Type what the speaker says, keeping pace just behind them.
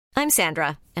I'm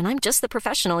Sandra, and I'm just the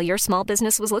professional your small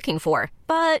business was looking for.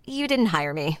 But you didn't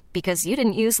hire me because you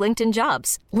didn't use LinkedIn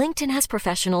Jobs. LinkedIn has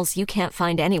professionals you can't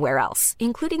find anywhere else,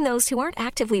 including those who aren't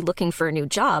actively looking for a new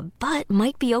job, but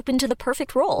might be open to the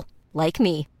perfect role, like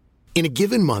me. In a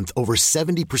given month, over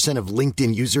 70% of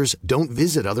LinkedIn users don't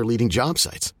visit other leading job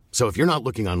sites. So if you're not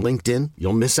looking on LinkedIn,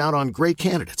 you'll miss out on great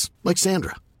candidates like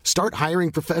Sandra. Start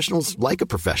hiring professionals like a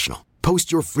professional.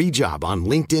 Post your free job on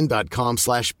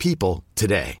linkedin.com/people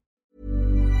today.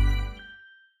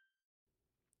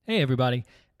 Hey, everybody.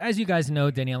 As you guys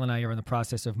know, Danielle and I are in the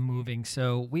process of moving,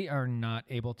 so we are not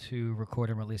able to record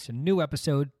and release a new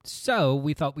episode. So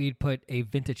we thought we'd put a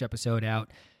vintage episode out.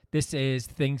 This is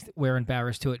Things We're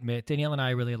Embarrassed to Admit. Danielle and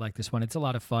I really like this one. It's a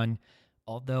lot of fun.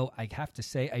 Although I have to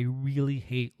say, I really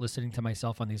hate listening to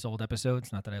myself on these old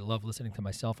episodes. Not that I love listening to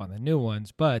myself on the new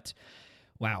ones, but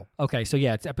wow. Okay, so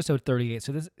yeah, it's episode 38.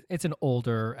 So it's an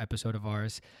older episode of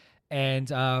ours. And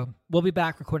we'll be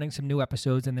back recording some new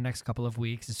episodes in the next couple of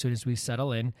weeks as soon as we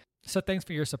settle in. So thanks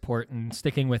for your support and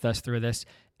sticking with us through this.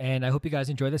 And I hope you guys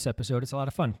enjoy this episode. It's a lot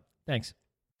of fun. Thanks.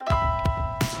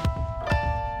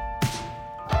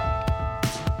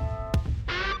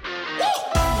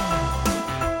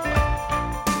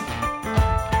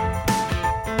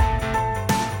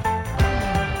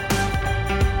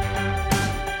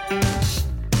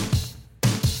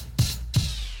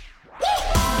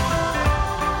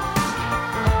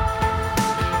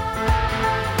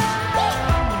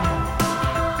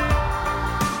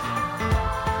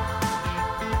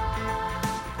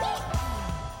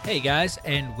 Hey guys,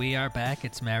 and we are back.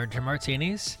 It's Marriage and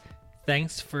Martinis.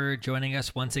 Thanks for joining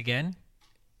us once again.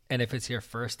 And if it's your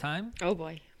first time, oh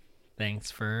boy, thanks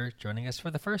for joining us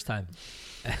for the first time.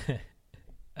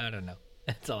 I don't know.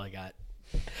 That's all I got.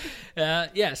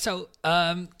 So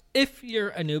if you're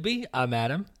a newbie, I'm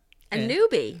Adam. A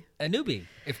newbie?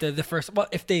 If they're the first, well,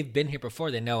 if they've been here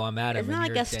before, they know I'm Adam. Isn't that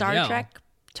like a Star Trek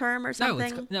term or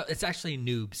something? No, it's actually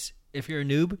noobs. If you're a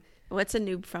noob. What's a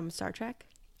noob from Star Trek?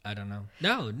 I don't know.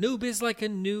 No, noob is like a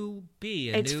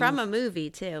newbie. It's from a movie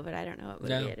too, but I don't know what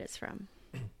movie it is from.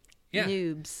 Yeah.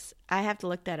 Noobs. I have to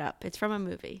look that up. It's from a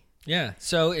movie. Yeah.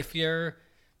 So if you're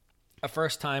a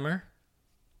first timer,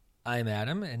 I'm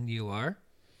Adam and you are?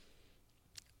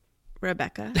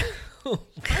 Rebecca. What?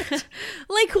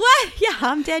 Like what? Yeah,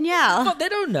 I'm Danielle. Well, they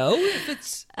don't know if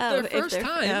it's their first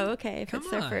time. Oh, okay. If it's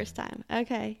their first time.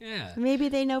 Okay. Yeah. Maybe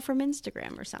they know from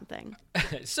Instagram or something.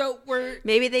 So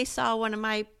maybe they saw one of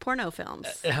my porno films.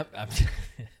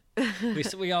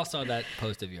 We all saw that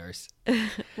post of yours.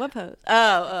 What post?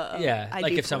 Oh. Yeah.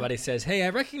 Like if somebody says, "Hey, I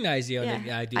recognize you."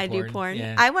 Yeah. I do porn.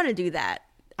 Yeah. I want to do that.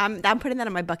 I'm putting that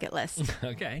on my bucket list.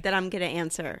 Okay. That I'm going to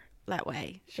answer that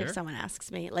way. Sure. If someone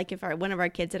asks me, like if one of our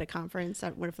kids at a conference,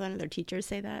 what if one of their teachers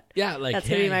say that? Yeah, like that's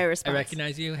gonna be my response. I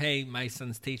recognize you. Hey, my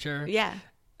son's teacher. Yeah,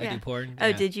 I do porn.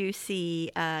 Oh, did you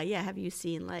see? Have you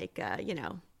seen like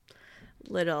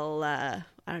little? I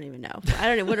don't even know. I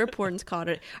don't know what are porns called.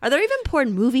 Are there even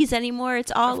porn movies anymore?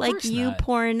 It's all like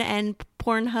YouPorn and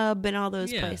Pornhub and all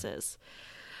those places.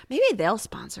 Maybe they'll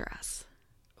sponsor us.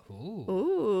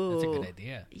 Ooh, that's a good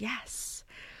idea. Yes,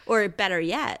 or better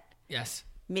yet, yes.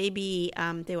 Maybe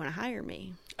they want to hire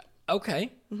me.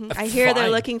 Okay. Mm-hmm. I hear they're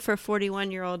looking for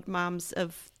 41-year-old moms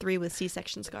of 3 with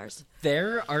C-section scars.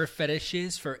 There are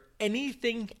fetishes for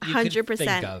anything you 100%. Could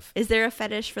think of. Is there a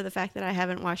fetish for the fact that I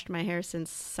haven't washed my hair since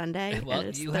Sunday? Well,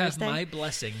 you have my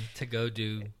blessing to go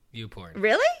do YouPorn.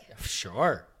 Really?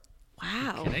 Sure.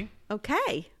 Wow. Are you kidding?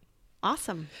 Okay.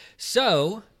 Awesome.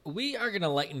 So we are going to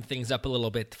lighten things up a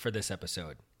little bit for this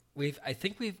episode. I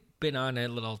think we've been on a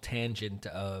little tangent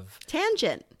of...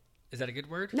 Tangent. Is that a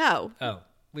good word? No. Oh.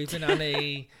 We've been on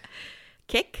a...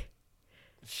 Kick?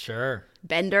 Sure.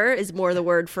 Bender is more the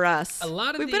word for us.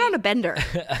 We've been on a bender.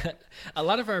 A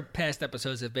lot of our past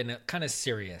episodes have been kind of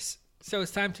serious. So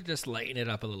it's time to just lighten it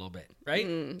up a little bit, right?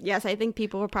 Yes, I think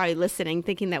people were probably listening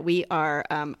thinking that we are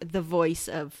the voice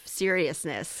of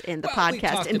seriousness in the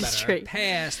podcast industry. We talked about our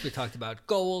past. We talked about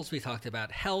goals. We talked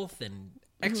about health and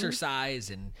exercise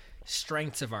and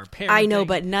strengths of our parenting. I know,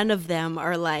 but none of them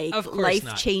are like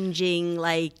life-changing,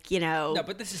 No,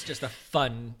 but this is just a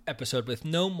fun episode with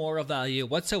no moral value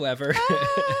whatsoever.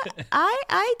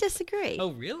 I disagree.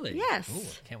 Oh, really? Yes. Ooh,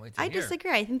 can't wait to I hear.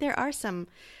 disagree. I think there are some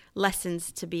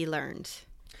lessons to be learned.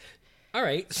 All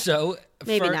right, so...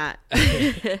 Maybe not.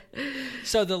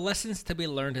 So the lessons to be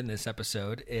learned in this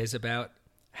episode is about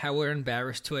how we're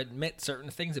embarrassed to admit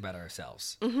certain things about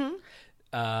ourselves. Mm-hmm.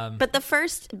 But the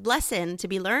first lesson to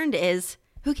be learned is,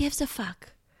 who gives a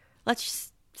fuck? Let's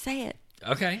just say it.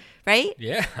 Okay. Right?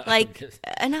 Yeah. Like,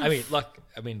 enough.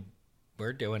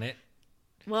 We're doing it.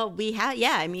 Well, we have,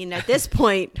 yeah. I mean, at this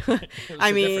point, like,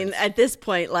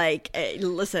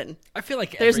 listen. I feel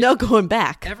like there's no going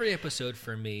back. Every episode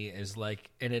for me is like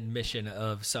an admission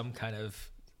of some kind of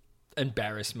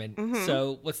embarrassment. Mm-hmm.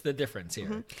 So what's the difference here?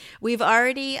 Mm-hmm. We've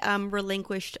already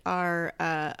relinquished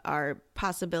our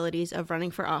possibilities of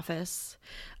running for office.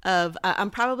 I'm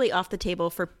probably off the table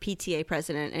for PTA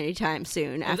president anytime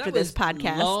soon after this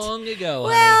podcast. Long ago.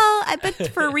 Well, but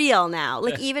for real now,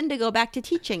 like even to go back to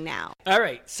teaching now. All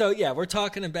right. So yeah, we're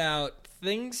talking about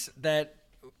things that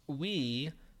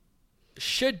we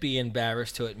should be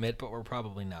embarrassed to admit, but we're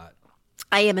probably not.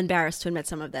 I am embarrassed to admit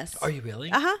some of this. Are you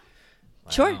really? Uh-huh.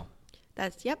 Wow. Sure.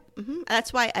 Mm-hmm.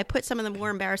 That's why I put some of the more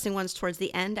embarrassing ones towards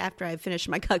the end after I finish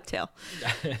my cocktail.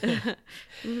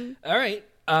 Mm-hmm. All right.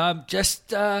 Just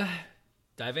dive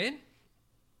in.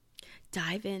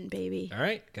 Dive in, baby. All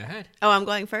right, go ahead. Oh, I'm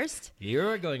going first?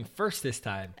 You're going first this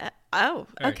time. Okay.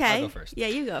 Right, I'll go first. Yeah,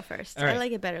 you go first. Right. I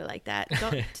like it better like that.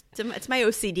 It's my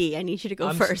OCD. I need you to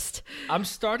go first. I'm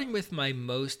starting with my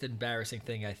most embarrassing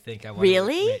thing I think I want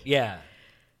Really? to admit. Yeah.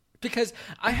 Because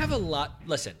I have a lot.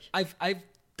 Listen, I've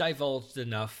divulged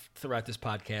enough throughout this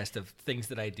podcast of things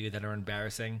that I do that are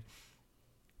embarrassing.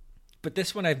 But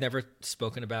this one I've never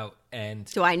spoken about. And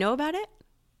do I know about it?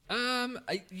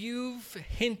 You've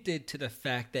hinted to the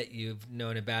fact that you've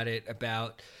known about it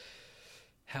about,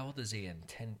 how old is Ian?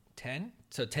 10?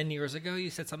 So 10 years ago you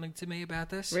said something to me about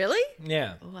this? Really?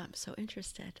 Yeah. Oh, I'm so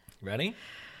interested. Ready?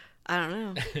 I don't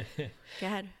know. Go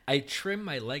ahead. I trim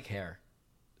my leg hair.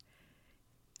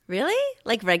 Really?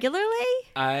 Like regularly?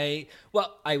 I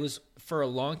was for a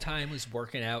long time was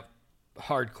working out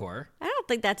hardcore. I don't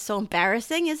think that's so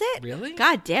embarrassing, is it? Really?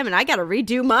 God damn it! I got to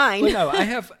redo mine. Well, I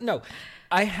have.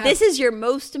 This is your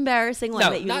most embarrassing one. No,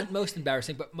 that you... not most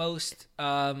embarrassing, but most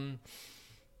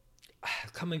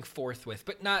coming forth with,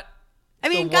 but not. I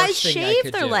mean, guys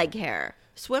shave their leg hair.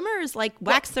 Swimmers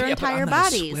wax their entire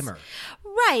bodies. Swimmer.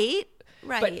 Right.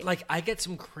 But like, I get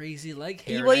some crazy leg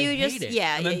hair. Well, and you I just hate it.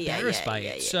 yeah, I'm embarrassed by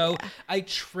it. So yeah. I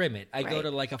trim it. I go to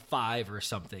like a 5 or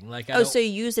something. Like so you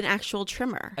use an actual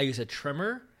trimmer? I use a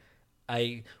trimmer.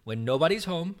 When nobody's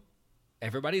home,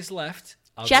 everybody's left.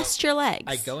 Your legs.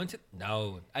 I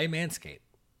manscape.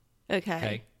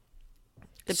 Okay.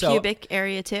 The pubic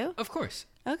area too? Of course.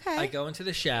 Okay. I go into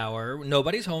the shower.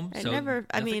 Nobody's home,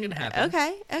 nothing can happen.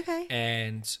 Okay.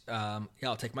 And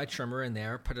I'll take my trimmer in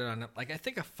there, put it on I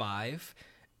think a 5,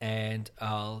 and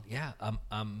I'll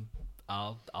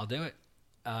do it.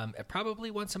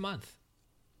 Probably once a month.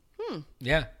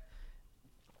 Yeah.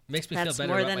 Makes me feel better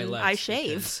more about than my legs. I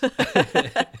shave.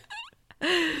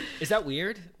 Is that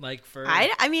weird? Like for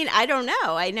I mean, I don't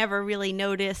know. I never really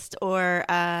noticed, or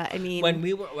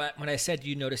when I said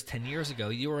you noticed 10 years ago,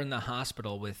 you were in the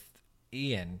hospital with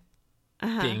Ian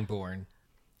being born,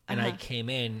 and I came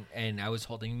in and I was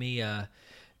holding Mia,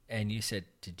 and you said,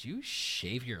 "Did you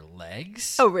shave your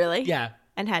legs?" Oh, really? Yeah.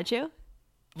 And had you?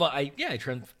 Well, I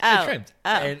trimmed. I trimmed,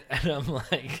 and I'm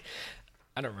like.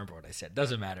 I don't remember what I said.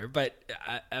 Doesn't matter. But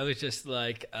I was just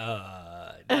like, no,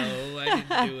 I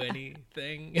didn't do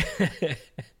anything.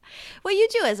 Well, you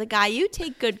do as a guy. You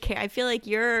take good care. I feel like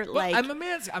you're like I'm a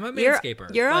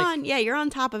manscaper. You're on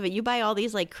top of it. You buy all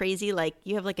these like crazy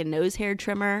you have like a nose hair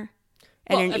trimmer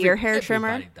and an ear hair trimmer.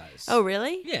 Everybody does. Oh,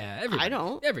 really? Yeah, I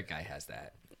don't. Every guy has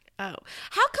that. Oh,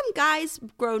 how come guys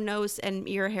grow nose and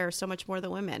ear hair so much more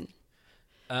than women?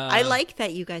 I like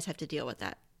that you guys have to deal with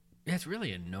that. Yeah, it's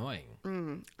really annoying.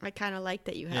 I kind of like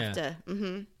that you have to.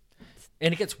 Mm-hmm.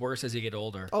 And it gets worse as you get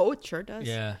older. Oh, it sure does.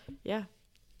 Yeah. Yeah.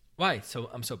 Why? So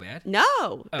I'm so bad? No.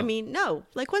 Oh. I mean, no.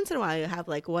 Like once in a while you have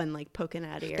like one like poking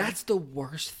out of your... That's the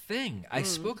worst thing. I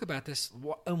spoke about this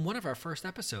in one of our first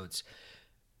episodes.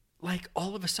 Like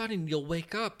all of a sudden you'll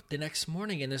wake up the next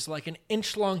morning and there's like an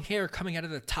inch-long hair coming out of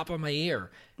the top of my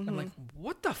ear. Mm-hmm. I'm like,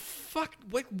 what the fuck?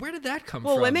 Where did that come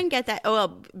from? Well, women get that. Oh,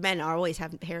 well, men always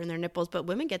have hair in their nipples, but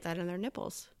women get that in their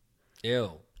nipples.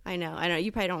 Ew. I know.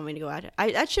 You probably don't want me to go out.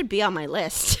 That should be on my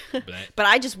list. But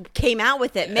I just came out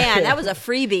with it. Man, that was a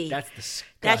freebie. That's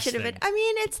disgusting. That should have been. I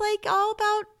mean, it's like all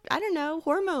about, I don't know,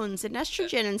 hormones and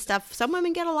estrogen and stuff. Some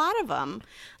women get a lot of them.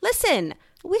 Listen,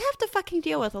 we have to fucking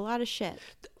deal with a lot of shit.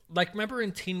 Like, remember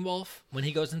in Teen Wolf when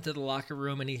he goes into the locker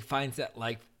room and he finds that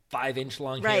like 5-inch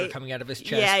long hair coming out of his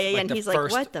chest? Yeah, like and he's like,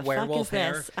 "What the fuck is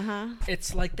this?"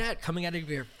 It's like that coming out of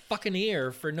your fucking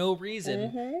ear for no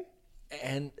reason,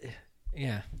 and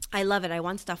yeah, I love it. I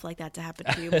want stuff like that to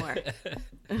happen to you more.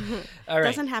 All right,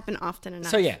 doesn't happen often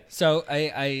enough. So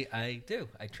I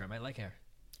trim my leg hair.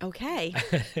 Okay.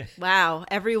 Wow.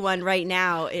 Everyone right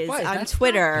now is on That's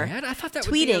Twitter I thought that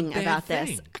tweeting would be a bad about thing.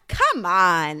 this. Come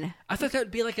on. I thought that would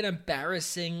be like an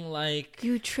embarrassing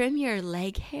You trim your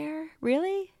leg hair?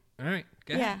 Really? All right.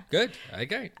 Go ahead. Yeah. Good.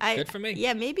 Okay. Good for me.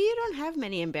 Yeah, maybe you don't have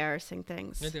many embarrassing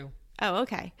things. I do. Oh,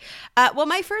 okay. Well,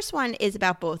 my first one is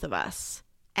about both of us.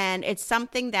 And it's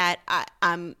something that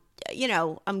I'm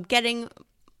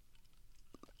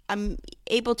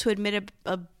able to admit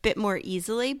a bit more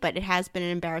easily, but it has been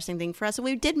an embarrassing thing for us. And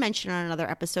we did mention on another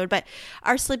episode, but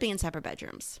our sleeping in separate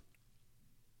bedrooms.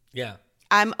 Yeah.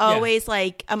 I'm always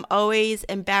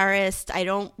embarrassed. I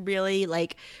don't really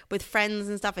with friends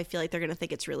and stuff. I feel like they're going to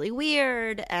think it's really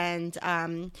weird. And,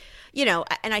 and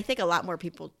I think a lot more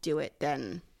people do it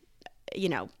than,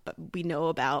 we know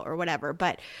about or whatever.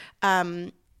 But,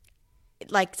 sometimes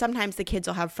the kids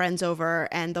will have friends over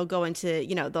and they'll go into,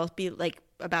 they'll be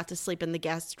about to sleep in the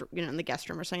guest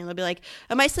room or something. They'll be like,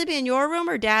 am I sleeping in your room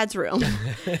or dad's room?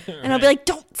 And I'll be like,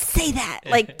 don't say that.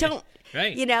 Don't.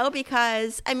 Right.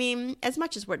 Because, as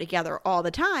much as we're together all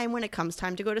the time, when it comes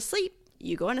time to go to sleep,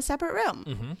 you go in a separate room.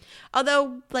 Mm-hmm.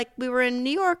 Although, we were in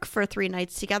New York for 3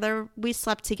 nights together. We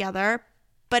slept together,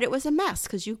 but it was a mess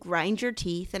because you grind your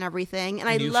teeth and everything.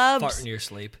 And you fart in your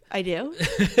sleep. I do?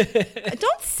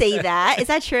 Don't say that. Is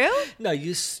that true? No,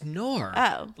 you snore.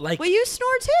 Oh. Well, you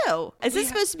snore too. Is this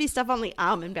supposed to be stuff only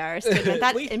I'm embarrassed about?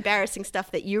 Not embarrassing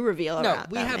stuff that you reveal about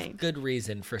me. No, we have me. Good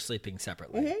reason for sleeping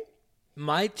separately. Mm-hmm.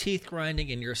 My teeth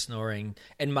grinding and your snoring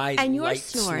and my your light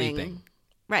snoring. sleeping.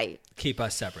 Right. Keep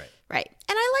us separate. Right.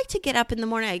 And I like to get up in the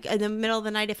morning, in the middle of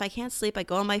the night. If I can't sleep, I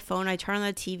go on my phone, I turn on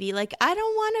the TV. I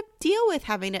don't want to deal with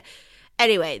having to.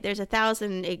 Anyway, there's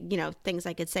 1,000, things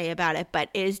I could say about it, but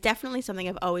it is definitely something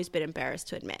I've always been embarrassed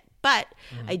to admit. But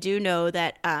I do know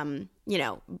that,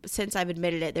 since I've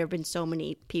admitted it, there have been so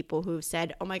many people who've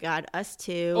said, oh my God, us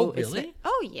too. Oh, really?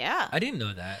 Oh, yeah. I didn't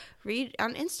know that. Read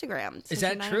on Instagram. Is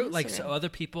that true? So other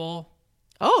people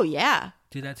Oh, yeah.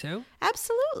 do that too?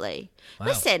 Absolutely. Wow.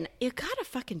 Listen, you got to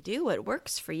fucking do what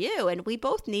works for you, and we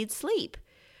both need sleep.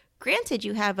 Granted,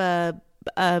 you have a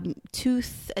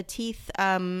teeth,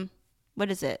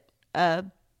 what is it?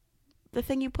 The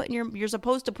thing you're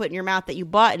supposed to put in your mouth that you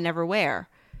bought and never wear.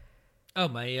 Oh,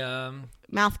 my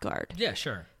mouth guard. Yeah,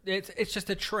 sure. It's just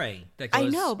a tray that goes. I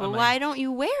know, but why don't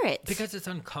you wear it? Because it's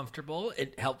uncomfortable.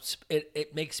 It helps.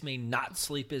 It makes me not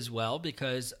sleep as well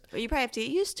because. Well, you probably have to get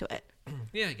used to it.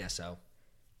 Yeah, I guess so.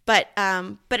 But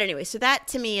anyway, so that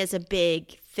to me is a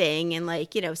big thing, and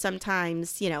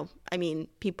sometimes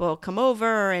people come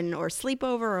over or sleep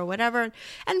over or whatever,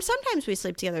 and sometimes we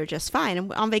sleep together just fine.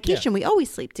 And on vacation, we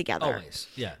always sleep together. Always,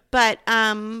 yeah. But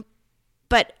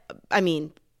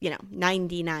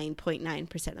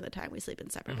 99.9% of the time we sleep in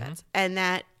separate beds, and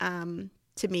that to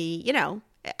me,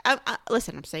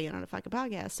 listen, I'm saying it on a fucking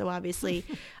podcast, so obviously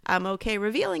I'm okay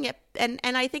revealing it, and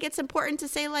I think it's important to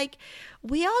say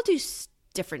we all do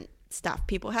different stuff.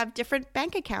 People have different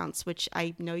bank accounts, which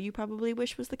I know you probably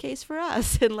wish was the case for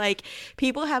us, and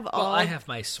people have all. Well, I have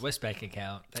my Swiss bank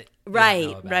account. That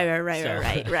right.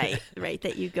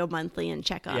 That you go monthly and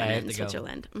check on in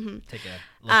Switzerland. Mm-hmm. Take a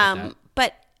look at that.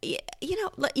 But you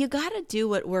got to do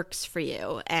what works for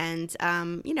you, and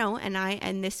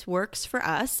and this works for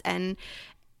us, and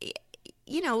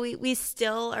we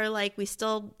still are we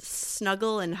still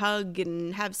snuggle and hug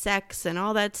and have sex and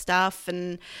all that stuff,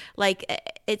 and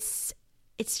it's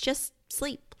just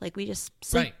sleep. We just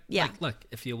sleep. Right. Yeah. Look,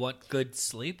 if you want good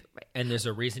sleep, and there's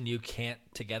a reason you can't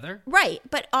together. Right.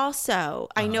 But also,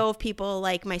 I know of people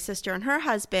like my sister and her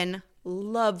husband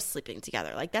love sleeping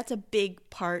together. That's a big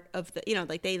part of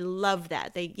the, they love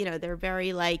that. They, they're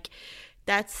very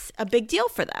that's a big deal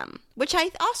for them, which I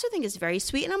also think is very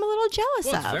sweet, and I'm a little jealous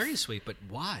of. Well, it's very sweet, but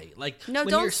why? No, when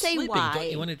don't you're say sleeping, why.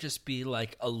 Don't you want to just be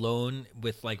alone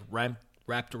with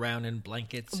wrapped around in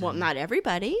blankets? Well, not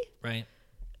everybody. Right.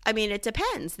 It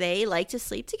depends. They like to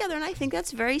sleep together, and I think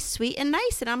that's very sweet and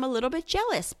nice, and I'm a little bit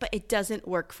jealous, but it doesn't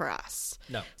work for us.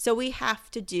 No. So we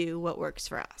have to do what works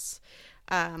for us.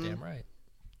 Damn right.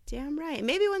 Damn right.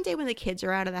 Maybe one day when the kids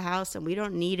are out of the house and we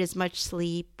don't need as much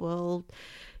sleep, we'll,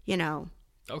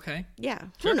 Okay. Yeah.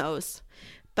 Sure. Who knows?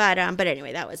 But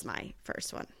anyway, that was my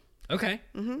first one. Okay.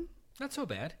 Mm-hmm. Not so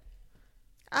bad.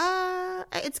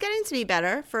 It's getting to be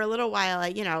better. For a little while,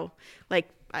 I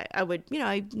would,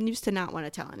 I used to not want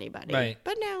to tell anybody. Right.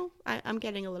 But now I'm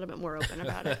getting a little bit more open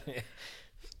about it.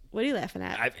 What are you laughing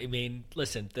at? I mean,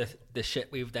 listen, the shit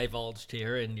we've divulged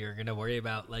here, and you're going to worry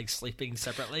about sleeping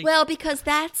separately? Well, because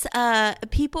that's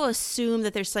people assume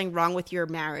that there's something wrong with your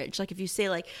marriage. If you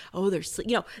say oh, there's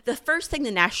the first thing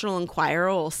the National Enquirer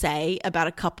will say about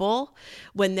a couple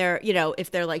when they're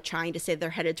if they're trying to say they're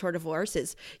headed toward divorce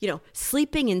is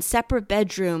sleeping in separate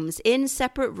bedrooms in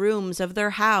separate rooms of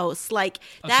their house.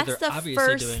 That's the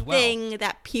first thing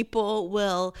that people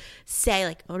will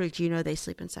say. Oh, did you know they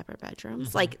sleep in separate bedrooms?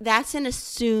 Mm-hmm. that's an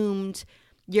assumed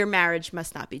your marriage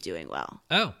must not be doing well.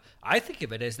 Oh, I think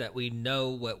of it as that we know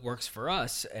what works for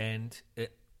us and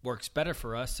it works better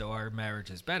for us, so our marriage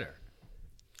is better.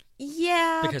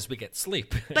 Yeah. Because we get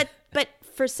sleep. But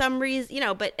for some reason,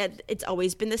 but it's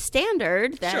always been the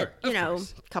standard that,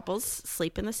 course. couples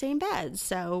sleep in the same bed.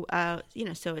 So,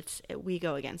 so we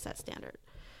go against that standard.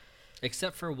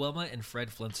 Except for Wilma and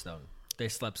Fred Flintstone. They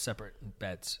slept separate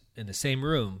beds in the same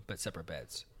room, but separate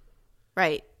beds.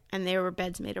 Right. And they were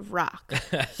beds made of rock.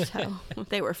 So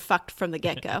they were fucked from the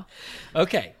get-go.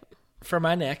 Okay. For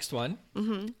my next one,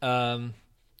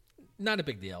 not a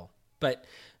big deal, but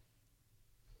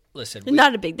listen. They're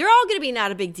all going to be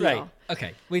not a big deal. Right.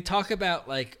 Okay. We talk about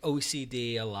like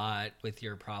OCD a lot with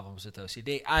your problems with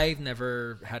OCD. I've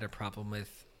never had a problem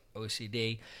with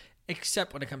OCD.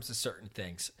 Except when it comes to certain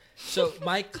things. So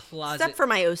my closet... Except for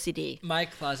my OCD. My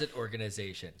closet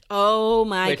organization. Oh,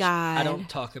 my God. I don't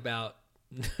talk about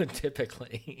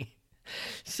typically.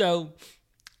 So...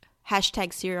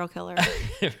 Hashtag serial killer.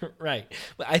 Right.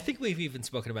 Well, I think we've even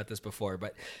spoken about this before.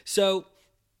 But so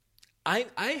I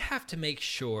have to make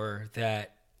sure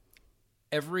that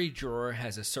every drawer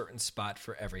has a certain spot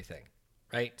for everything.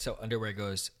 Right? So underwear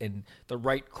goes in the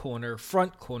right corner,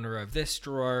 front corner of this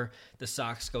drawer. The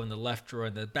socks go in the left drawer,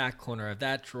 in the back corner of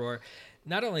that drawer.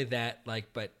 Not only that,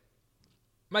 but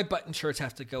my button shirts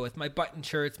have to go with my button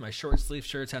shirts. My short sleeve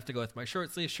shirts have to go with my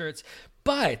short sleeve shirts.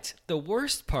 But the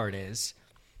worst part is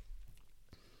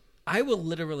I will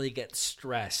literally get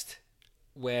stressed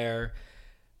where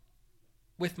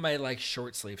with my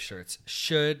short sleeve shirts,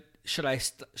 should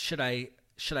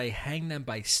I hang them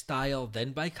by style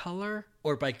then by color,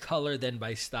 or by color then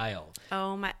by style?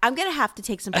 Oh my! I'm gonna have to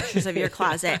take some pictures of your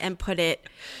closet and put it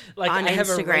on I have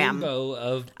Instagram. A rainbow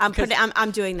of. I'm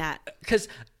doing that because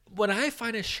when I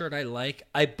find a shirt I like,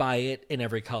 I buy it in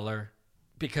every color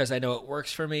because I know it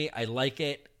works for me. I like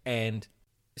it, and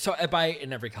so I buy it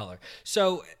in every color.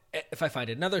 So if I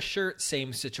find another shirt,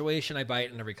 same situation, I buy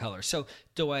it in every color. So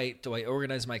do I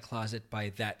organize my closet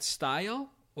by that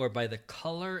style? Or by the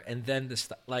color, and then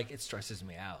it stresses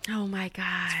me out. Oh my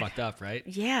God. It's fucked up, right?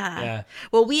 Yeah.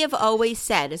 Well, we have always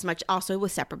said, as much also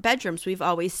with separate bedrooms, we've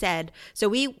always said, so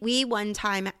we one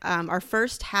time, our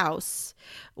first house,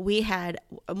 we had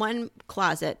one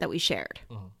closet that we shared.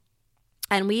 Mm-hmm.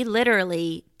 And we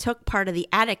literally took part of the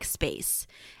attic space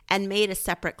and made a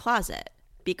separate closet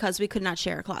because we could not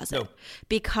share a closet. No.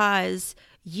 Because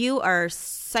you are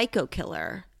psycho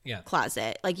killer. Yeah.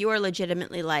 Closet. You are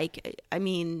legitimately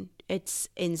it's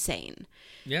insane.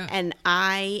 Yeah. And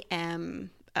I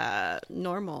am a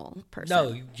normal person.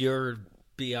 No, you're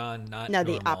beyond not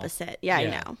normal. The opposite. Yeah, I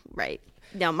know. Right.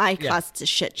 No, my closet's a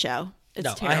shit show.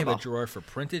 It's terrible. I have a drawer for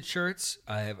printed shirts.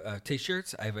 I have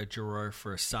T-shirts. I have a drawer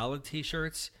for solid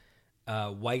T-shirts.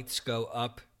 Whites go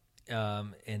up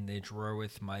in the drawer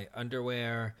with my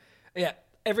underwear. Yeah.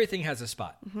 Everything has a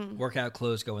spot. Mm-hmm. Workout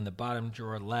clothes go in the bottom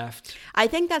drawer left. I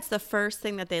think that's the first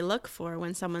thing that they look for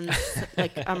when someone's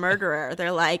a murderer.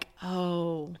 They're like,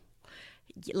 oh,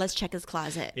 let's check his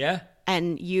closet. Yeah.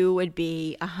 And you would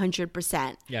be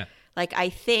 100%. Yeah. I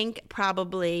think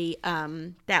probably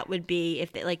that would be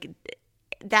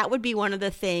that would be one of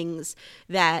the things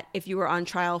that if you were on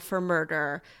trial for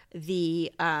murder,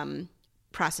 the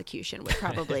prosecution would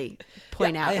probably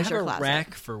point out as your closet. I have a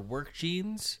rack for work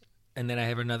jeans. And then I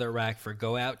have another rack for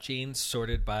go out jeans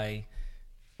sorted by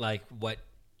what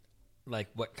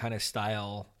kind of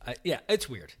style. It's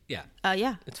weird. Yeah.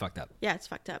 Yeah. It's fucked up. Yeah, it's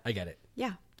fucked up. I get it.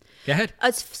 Yeah. Go ahead.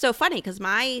 It's so funny because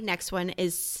my next one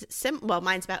is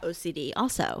mine's about OCD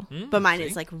also, but mine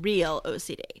is real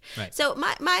OCD. Right. So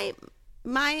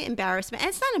my embarrassment, and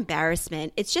it's not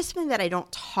embarrassment, it's just something that I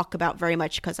don't talk about very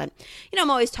much because I'm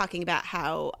always talking about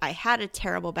how I had a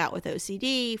terrible bout with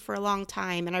OCD for a long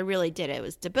time, and I really did. It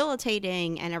was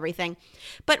debilitating and everything.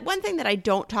 But one thing that I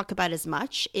don't talk about as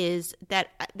much is that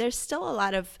there's still a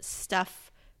lot of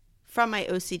stuff from my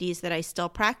OCDs that I still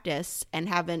practice and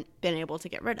haven't been able to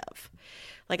get rid of.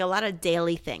 A lot of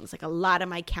daily things, a lot of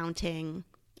my counting,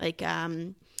 I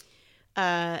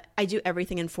do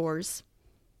everything in fours.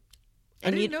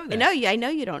 And I didn't know that. I know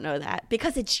you don't know that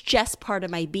because it's just part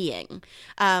of my being.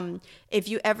 If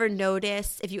you ever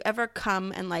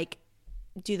come and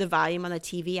do the volume on the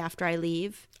TV after I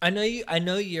leave. I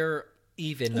know you're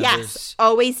even. Yes,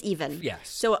 always even. Yes.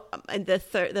 So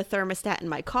the thermostat in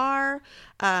my car,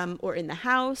 or in the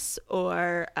house,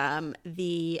 or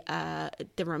the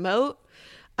remote.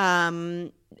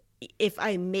 If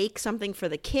I make something for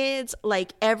the kids,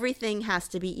 everything has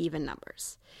to be even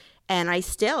numbers. And I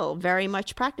still very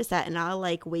much practice that. And I'll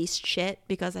waste shit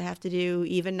because I have to do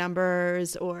even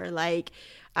numbers, or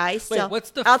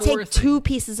what's the I'll four take 2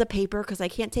 pieces of paper because I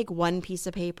can't take 1 piece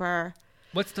of paper.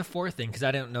 What's the 4th thing? Because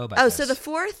I don't know about this. this. So the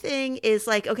 4th thing is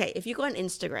like, okay, if you go on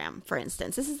Instagram, for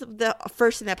instance, this is the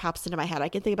first thing that pops into my head. I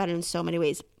can think about it in so many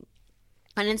ways.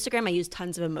 On Instagram, I use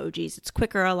tons of emojis. It's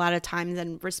quicker a lot of times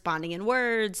than responding in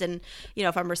words. And,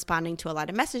 if I'm responding to a lot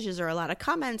of messages or a lot of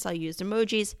comments, I'll use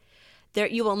emojis. There,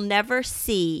 you will never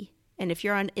see, and if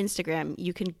you're on Instagram,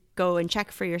 you can go and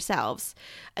check for yourselves,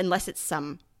 unless it's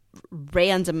some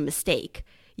random mistake.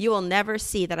 You will never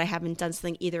see that I haven't done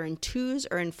something either in 2s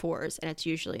or in 4s, and it's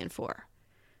usually in 4.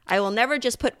 I will never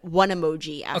just put one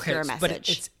emoji after a message. But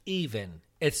it's even.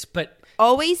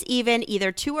 Always even,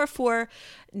 either 2 or 4.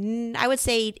 I would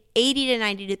say 80 to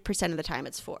 90% of the time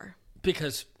it's 4.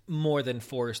 Because more than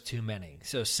 4 is too many.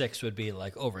 So 6 would be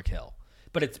like overkill.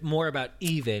 But it's more about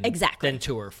even than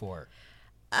 2 or 4.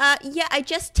 Yeah, I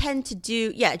just tend to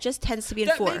do. Yeah, it just tends to be in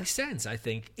 4. That makes sense. I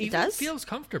think it does? Feels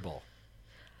comfortable.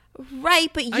 Right,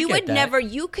 but you would never.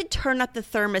 You could turn up the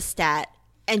thermostat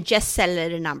and just set it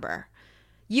at a number.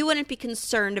 You wouldn't be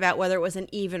concerned about whether it was an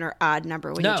even or odd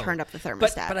number when you turned up the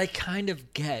thermostat. But I kind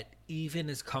of get even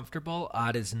is comfortable,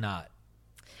 odd is not.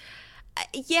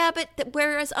 Yeah, but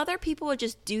whereas other people would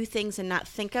just do things and not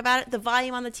think about it, the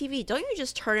volume on the TV, don't you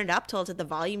just turn it up till it's at the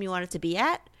volume you want it to be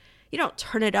at? You don't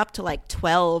turn it up to like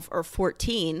 12 or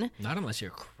 14. Not unless you're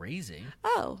crazy.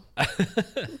 Oh,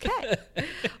 okay.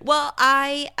 Well,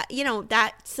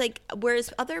 that's like,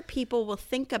 whereas other people will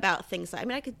think about things. I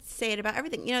mean, I could say it about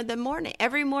everything.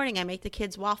 Every morning I make the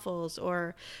kids waffles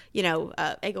or,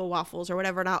 Eggo waffles or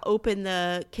whatever, and I'll open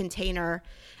the container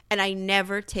and I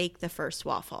never take the first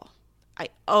waffle. I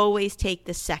always take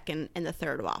the second and the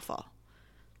third waffle.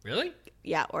 Really?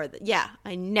 Yeah,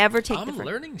 I never take the first. I'm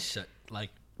learning shit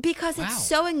because it's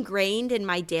so ingrained in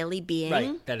my daily being.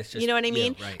 Right. That it's just, you know what I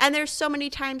mean? Yeah, right. And there's so many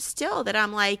times still that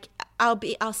I'm like,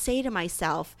 I'll say to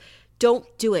myself, don't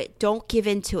do it. Don't give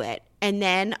into it. And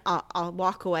then I'll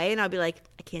walk away and I'll be like,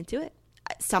 I can't do it.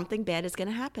 Something bad is going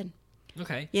to happen.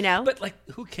 Okay. But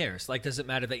who cares? Does it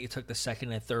matter that you took the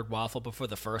second and third waffle before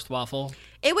the first waffle?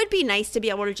 It would be nice to be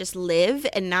able to just live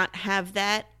and not have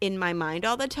that in my mind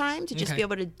all the time, to just be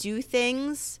able to do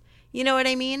things. You know what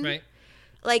I mean? Right.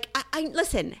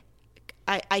 Listen,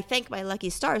 I thank my lucky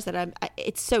stars that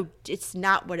it's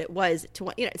not what it was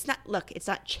it's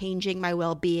not changing my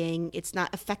well-being. It's not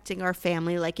affecting our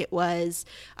family like it was.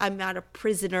 I'm not a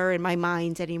prisoner in my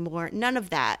mind anymore. None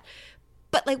of that.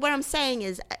 But what I'm saying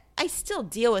is I still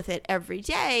deal with it every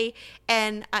day.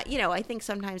 And, I think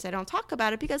sometimes I don't talk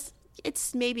about it because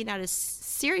it's maybe not as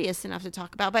serious enough to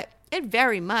talk about. But it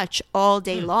very much all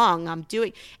day long I'm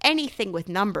doing anything with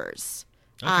numbers.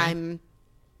 Okay.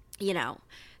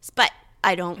 But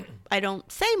I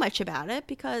don't say much about it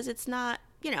because it's not,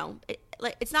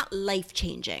 it's not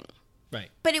life-changing. Right.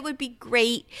 But it would be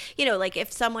great,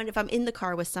 if I'm in the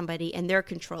car with somebody and they're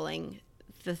controlling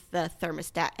the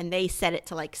thermostat and they set it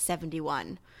to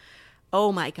 71.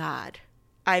 Oh my God.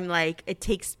 I'm like,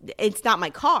 it's not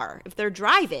my car. If they're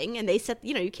driving and they set,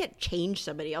 you can't change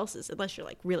somebody else's unless you're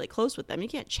really close with them. You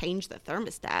can't change the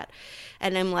thermostat.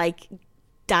 And I'm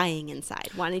dying inside,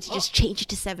 wanting to just change it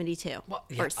to 72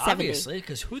 or 70. Obviously,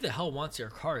 because who the hell wants your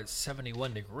car at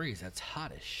 71 degrees? That's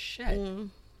hot as shit.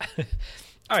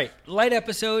 All right, light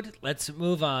episode. Let's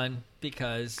move on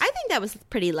because I think that was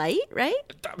pretty light, right?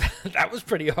 That was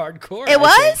pretty hardcore. It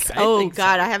was? Oh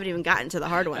God, I haven't even gotten to the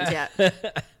hard ones yet.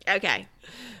 Okay.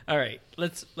 All right,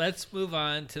 let's move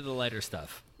on to the lighter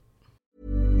stuff.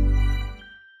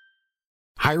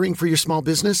 Hiring for your small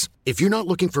business? If you're not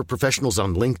looking for professionals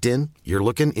on LinkedIn, you're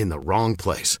looking in the wrong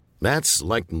place. That's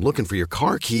like looking for your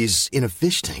car keys in a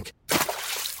fish tank.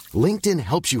 LinkedIn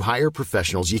helps you hire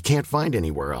professionals you can't find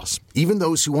anywhere else, even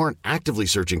those who aren't actively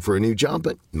searching for a new job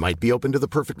but might be open to the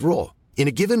perfect role. In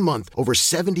a given month, over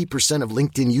 70% of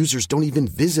LinkedIn users don't even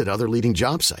visit other leading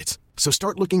job sites. So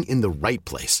start looking in the right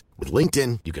place. With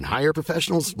LinkedIn, you can hire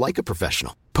professionals like a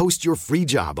professional. Post your free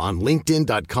job on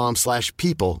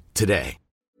linkedin.com/people today.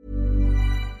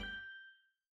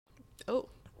 Oh,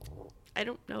 I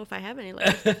don't know if I have any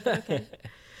left. Okay.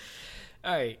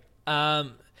 All right.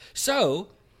 So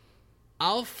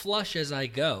I'll flush as I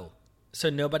go so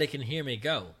nobody can hear me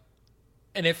go.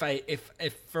 And if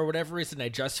for whatever reason I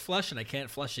just flush and I can't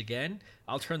flush again,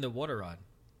 I'll turn the water on.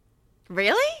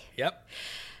 Really? Yep.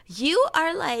 You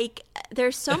are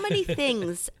there's so many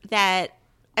things that,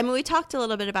 we talked a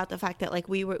little bit about the fact that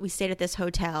we stayed at this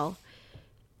hotel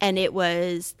and it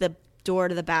was the door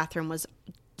to the bathroom was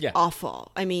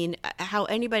awful. I mean, how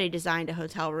anybody designed a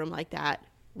hotel room like that.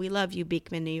 We love you,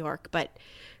 Beekman, New York, but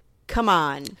come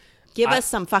on. Give us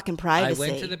some fucking privacy. I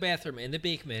went to the bathroom in the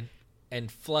Beekman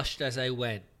and flushed as I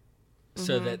went.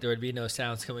 so that there would be no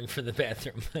sounds coming from the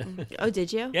bathroom. Oh,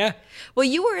 did you? Yeah. Well,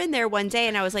 you were in there one day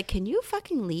and I was like, can you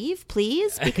fucking leave,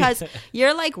 please? Because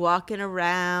you're like walking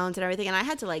around and everything and I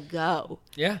had to like go.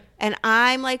 Yeah. And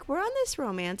I'm like, we're on this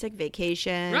romantic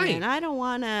vacation Right. and I don't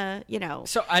want to, you know.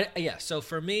 So so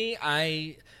for me,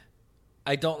 I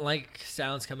don't like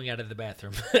sounds coming out of the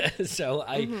bathroom. So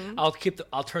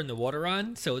I'll turn the water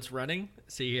on so it's running.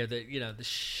 So you hear the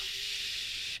shh.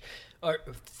 Or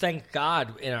thank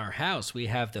God in our house we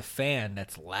have the fan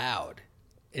that's loud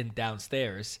in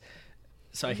downstairs,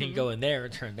 so I can go in there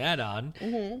and turn that on.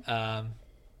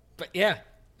 But yeah,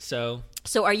 so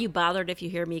are you bothered if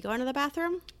you hear me going to the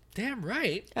bathroom? damn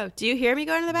right. Oh, do you hear me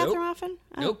going to the bathroom often?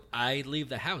 Oh. Nope. I leave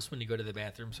the house when you go to the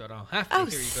bathroom, so I don't have to hear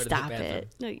you go to the bathroom. Stop it.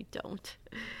 No, you don't.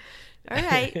 All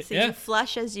right. So you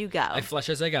flush as you go. I flush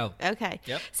as I go. Okay.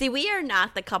 Yep. See, we are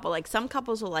not the couple. Like some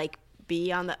couples will like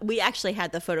be on the. We actually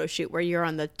had the photo shoot where you're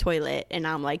on the toilet and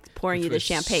I'm like pouring you the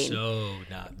champagne. So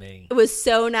not me. It was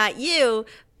so not you,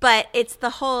 but it's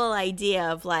the whole idea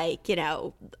of like, you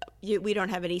know, we don't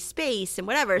have any space and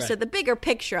whatever. Right. So the bigger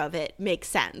picture of it makes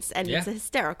sense, and it's a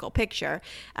hysterical picture.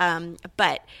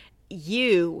 But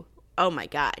you, oh my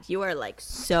God, you are like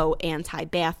so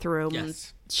anti-bathroom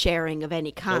sharing of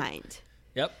any kind.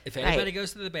 Yep. If anybody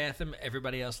goes to the bathroom,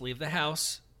 everybody else leave the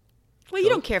house. Well, you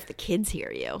don't care if the kids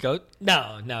hear you.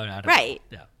 No. Right.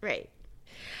 No. Right.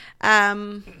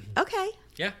 Okay.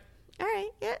 Yeah. All right.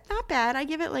 Yeah, not bad. I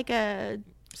give it like a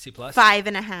C+.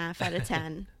 5.5 out of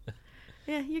 10.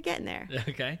 Yeah, you're getting there.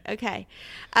 Okay. Okay.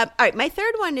 All right. My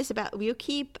third one is about you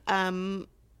keep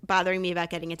bothering me about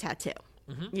getting a tattoo.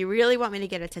 Mm-hmm. You really want me to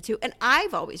get a tattoo, and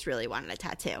I've always really wanted a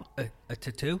tattoo. A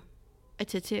tattoo? A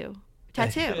tattoo.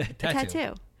 Tattoo. A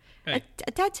tattoo. Right.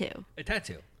 A tattoo. A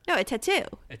tattoo. No, a tattoo.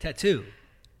 A tattoo.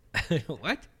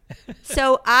 What?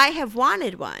 So I have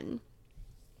wanted one,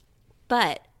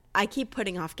 but I keep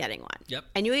putting off getting one. Yep.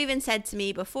 And you even said to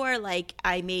me before, like,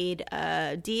 I made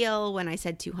a deal when I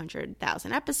said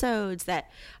 200,000 episodes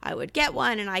that I would get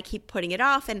one, and I keep putting it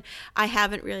off, and I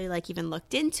haven't really, like, even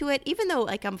looked into it, even though,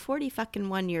 like, I'm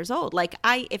 41 years old. Like,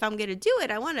 if I'm going to do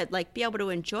it, I want to, like, be able to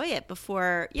enjoy it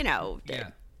before, you know.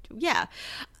 Yeah.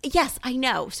 Yes, I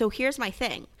know. So here's my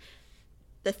thing.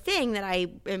 The thing that I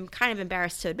am kind of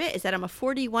embarrassed to admit is that I'm a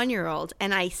 41-year-old,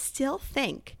 and I still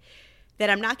think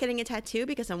that I'm not getting a tattoo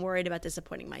because I'm worried about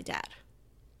disappointing my dad.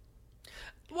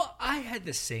 Well, I had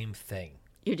the same thing.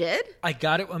 You did? I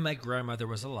got it when my grandmother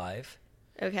was alive.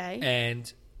 Okay.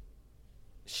 And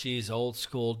she's old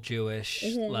school Jewish.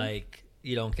 Mm-hmm. Like,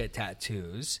 you don't get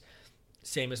tattoos.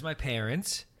 Same as my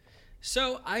parents.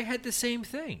 So I had the same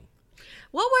thing.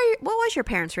 What was your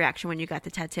parents' reaction when you got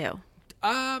the tattoo?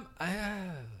 That's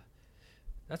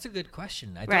a good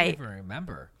question. I don't even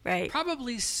remember. Right.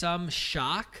 Probably some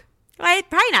shock. Well,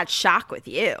 probably not shock with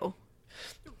you.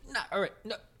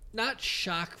 Not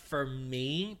shock for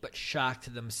me, but shock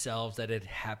to themselves that it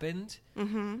happened.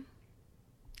 Mm-hmm.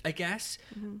 I guess.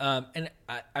 Mm-hmm. And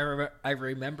I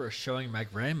remember showing my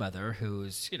grandmother,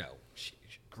 who's, you know, she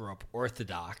grew up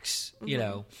Orthodox, you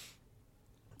know,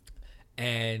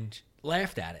 and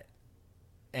laughed at it.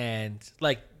 And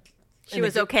like, she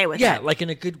was okay with it. Yeah, like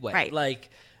in a good way. Right. Like,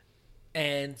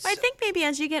 and I think maybe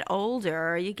as you get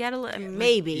older, you get a little,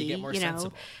 maybe, you get more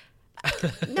sensible.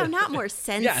 No, not more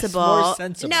sensible. Yes, more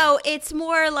sensible. No, it's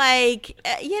more like,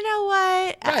 you know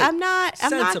what? Right. I'm not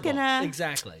gonna.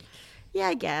 Exactly. Yeah,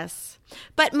 I guess.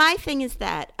 But my thing is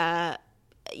that,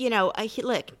 you know,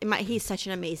 he's such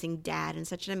an amazing dad and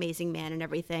such an amazing man and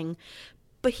everything.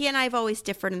 But he and I have always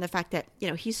differed in the fact that, you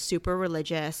know, he's super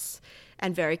religious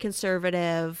and very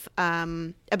conservative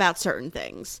about certain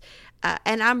things.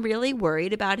 And I'm really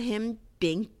worried about him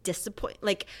being disappointed.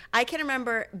 Like, I can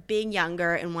remember being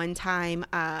younger, and one time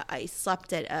I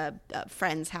slept at a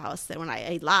friend's house that when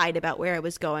I lied about where I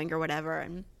was going or whatever.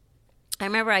 And I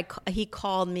remember he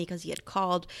called me because he had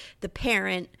called the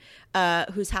parent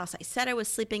whose house I said I was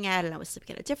sleeping at, and I was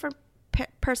sleeping at a different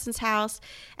person's house.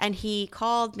 And he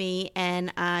called me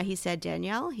and he said,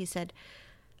 Danielle, he said,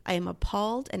 I am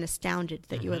appalled and astounded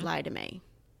that you would lie to me.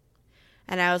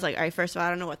 And I was like, all right, first of all,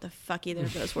 I don't know what the fuck either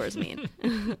of those words mean.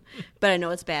 But I know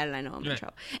it's bad and I know I'm in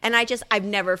trouble. And I've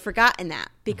never forgotten that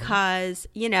because,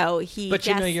 you know, But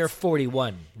you know you're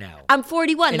 41 now. I'm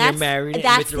 41. And you're married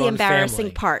that's with your the own embarrassing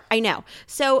family. part. I know.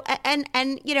 So,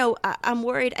 and you know, I'm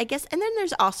worried, I guess. And then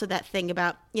there's also that thing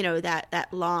about, you know, that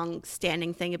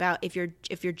long-standing thing about if you're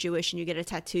Jewish and you get a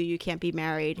tattoo, you can't be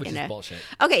married. Which is bullshit.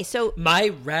 Okay, so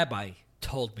my rabbi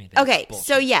told me that. Okay,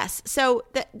 so yes, so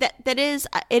that is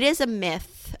it is a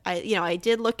myth. I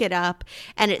did look it up,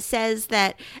 and it says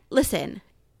that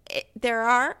there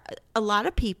are a lot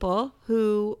of people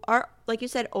who are like you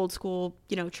said, old school,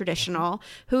 traditional,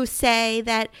 who say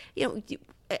that,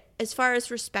 as far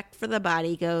as respect for the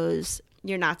body goes,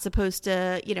 you're not supposed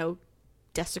to,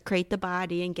 desecrate the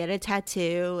body and get a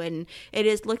tattoo, and it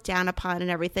is looked down upon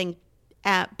and everything.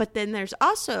 But then there's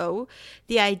also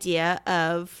the idea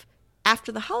of,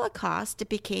 after the Holocaust, it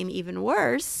became even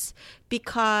worse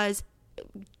because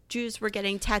Jews were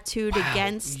getting tattooed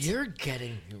against. You're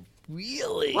getting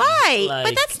really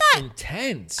but that's not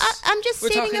intense. I'm just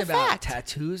stating a fact. We're talking about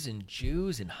tattoos and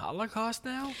Jews and Holocaust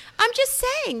now. I'm just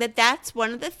saying that's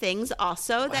one of the things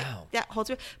also that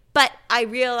holds. But I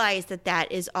realize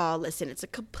that is all. Listen, it's a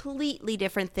completely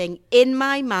different thing in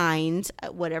my mind.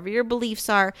 Whatever your beliefs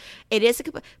are, it is.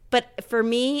 But for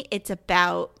me, it's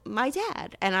about my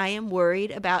dad, and I am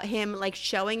worried about him, like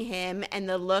showing him and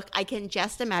the look. I can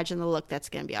just imagine the look that's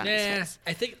going to be on his face.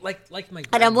 I think like my grandmother.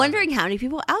 And I'm wondering how many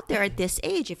people out there at this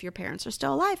age, if your parents are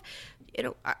still alive,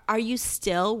 are you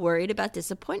still worried about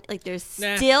disappointment? Like there's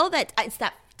still it's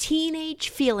that teenage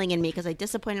feeling in me, because I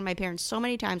disappointed my parents so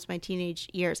many times in my teenage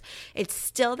years. It's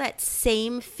still that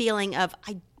same feeling of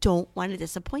I don't want to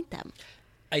disappoint them.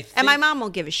 And my mom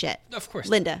won't give a shit. Of course,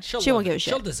 Linda, she won't give a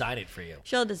shit. She'll design it for you.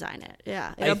 She'll design it.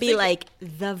 Yeah, it'll be like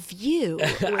The View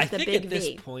with I the think big at this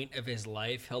V. point of his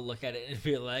life, he'll look at it and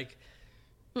be like,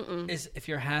 if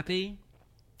you're happy.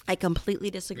 I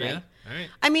completely disagree. Yeah? All right.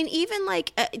 I mean, even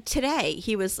like today,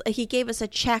 he gave us a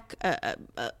check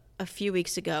a few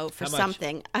weeks ago for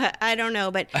something. I don't know,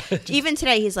 but even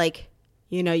today, he's like,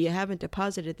 you haven't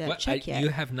deposited that check yet. You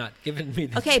have not given me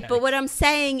the check. But what I'm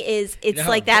saying is, it's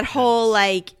like that whole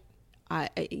like,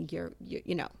 you're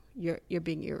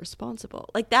being irresponsible.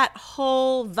 Like that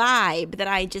whole vibe that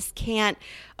I just can't.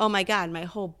 Oh my God, my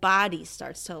whole body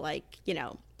starts to like,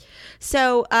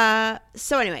 So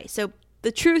anyway, so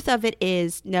the truth of it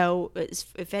is, no.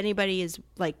 If anybody is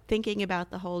like thinking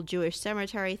about the whole Jewish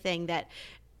cemetery thing,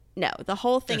 no, the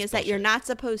whole thing is that you're not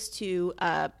supposed to,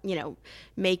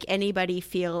 make anybody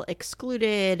feel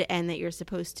excluded, and that you're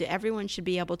supposed to, everyone should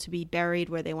be able to be buried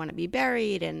where they want to be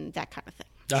buried, and that kind of thing.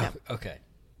 Oh, okay.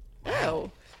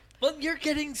 Wow. Well, you're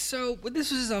getting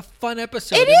this was a fun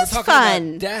episode. It is we're talking fun.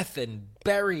 About death and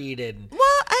buried and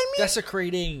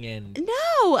desecrating and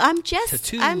no, I'm just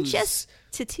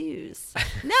tattoos.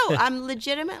 No, I'm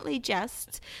legitimately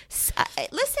just.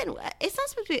 Listen, it's not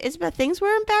supposed to be. It's about things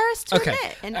we're embarrassed to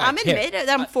admit, and I'm admitting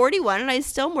that I'm 41 and I'm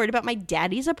still worried about my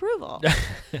daddy's approval.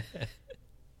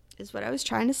 Is what I was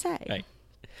trying to say. Right.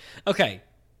 Okay.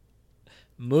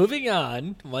 Moving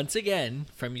on once again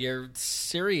from your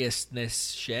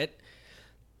seriousness shit,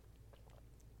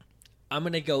 I'm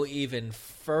gonna go even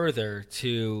further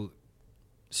to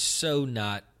so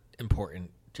not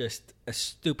important. Just a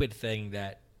stupid thing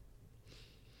that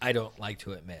I don't like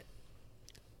to admit.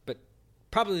 But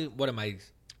probably one of my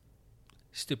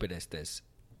stupidest is.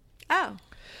 Oh.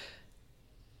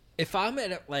 If I'm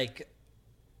at like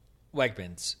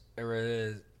Wegmans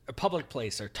or a public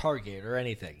place or Target or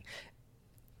anything,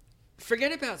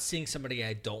 forget about seeing somebody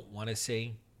I don't want to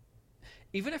see.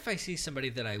 Even if I see somebody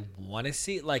that I want to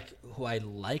see, like who I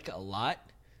like a lot,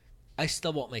 I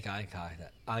still won't make eye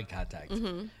contact.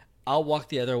 Mm-hmm. I'll walk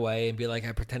the other way and be like,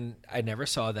 I pretend I never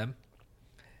saw them,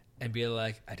 and be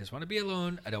like, I just want to be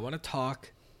alone. I don't want to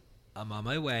talk. I'm on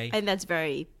my way. And that's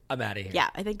I'm out of here. Yeah,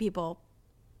 I think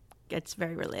it's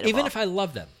very relatable. Even if I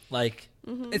love them. Like,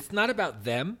 It's not about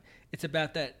them. It's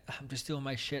about that I'm just doing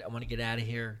my shit. I want to get out of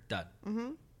here. Done. Mm-hmm.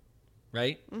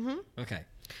 Right? Mm-hmm. Okay.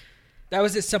 That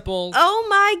was a simple. Oh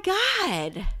my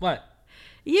God. What?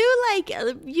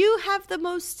 You have the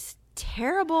most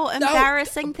terrible,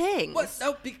 embarrassing things. What?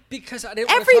 No, because I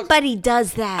didn't. Everybody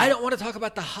does that. I don't want to talk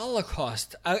about the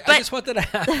Holocaust. I just wanted to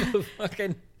have a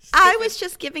fucking. I was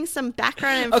just giving some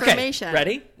background information. Okay,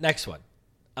 ready? Next one.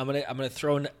 I'm gonna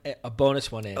throw in a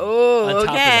bonus one in. Oh,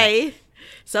 okay.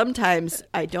 Sometimes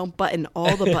I don't button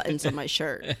all the buttons on my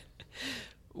shirt.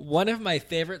 One of my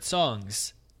favorite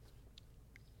songs.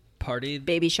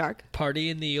 Baby Shark. Party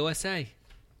in the USA.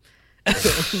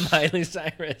 Miley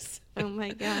Cyrus. Oh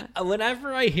my God.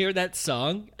 Whenever I hear that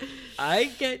song, I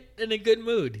get in a good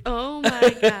mood. Oh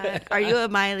my God. Are you a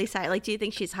Miley Cyrus? Like, do you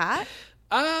think she's hot?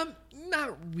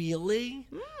 Not really.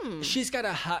 She's got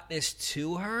a hotness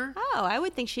to her. Oh, I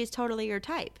would think she's totally your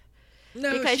type.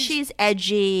 No, because she's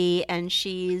edgy and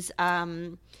she's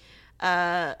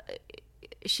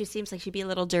she seems like she'd be a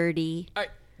little dirty.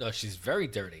 No, she's very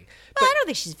dirty. Well, I don't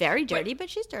think she's very dirty, but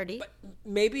she's dirty. But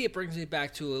maybe it brings me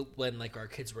back to when like our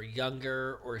kids were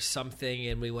younger or something,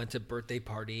 and we went to birthday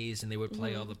parties and they would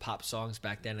play all the pop songs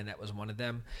back then, and that was one of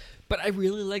them. But I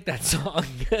really like that song.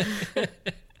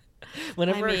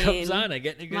 Whenever it comes on, I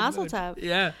get in a good Mazel mood. tov.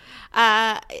 Yeah.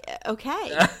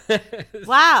 Okay.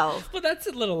 Wow. Well, that's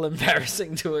a little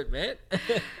embarrassing to admit.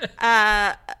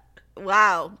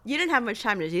 Wow. You didn't have much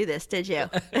time to do this, did you?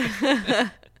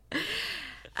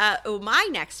 My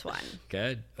next one.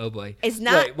 Good. Oh boy. Is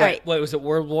not wait, was it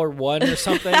World War I or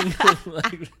something?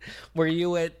 Like, were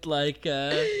you at like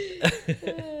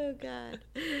Oh God.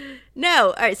 No.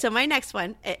 All right, so my next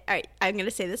one. All right, I'm going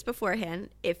to say this beforehand.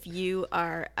 If you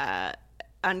are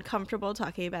uncomfortable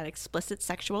talking about explicit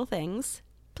sexual things,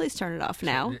 please turn it off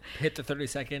now. Hit the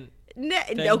 30-second.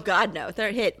 No, God, no.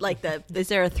 They're hit like is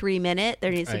there a 3 minute? There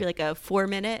needs to be like a 4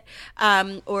 minute.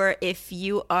 Or if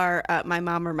you are my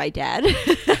mom or my dad,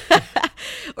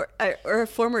 or a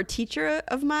former teacher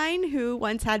of mine who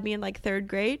once had me in like 3rd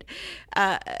grade,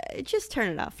 just turn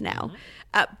it off now.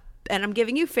 And I'm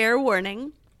giving you fair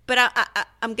warning. But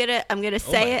I'm gonna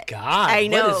say it. God, I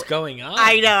know what is going on?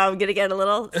 I know I'm gonna get a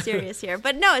little serious here,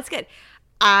 but no, it's good.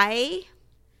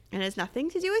 And it has nothing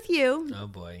to do with you. Oh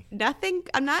boy. Nothing.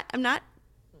 I'm not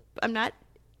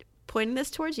pointing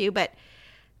this towards you, but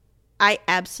I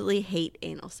absolutely hate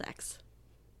anal sex.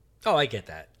 Oh, I get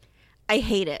that. I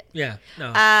hate it. Yeah.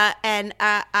 No. And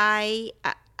I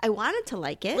wanted to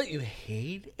like it. What, you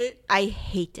hate it? I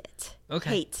hate it. Okay.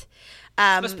 Hate.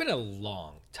 It's been a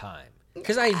long time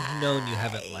because I've known you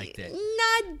haven't liked it.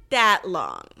 Not that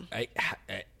long.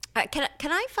 Can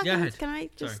I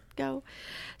just go?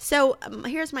 So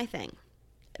here's my thing.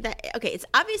 It's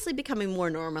obviously becoming more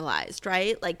normalized,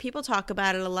 right? Like people talk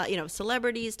about it a lot.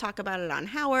 Celebrities talk about it on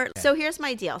Howard. Okay. So here's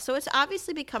my deal. So it's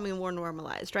obviously becoming more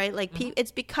normalized, right? Like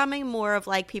it's becoming more of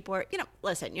like people are,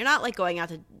 listen, you're not like going out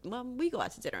to, well, we go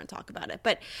out to dinner and talk about it,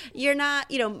 but you're not,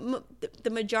 the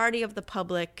majority of the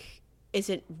public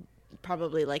isn't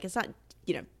probably like, it's not,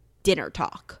 dinner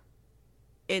talk.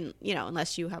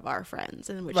 Unless you have our friends,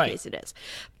 in which case it is.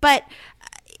 But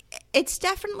it's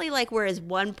definitely like, whereas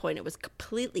one point it was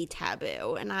completely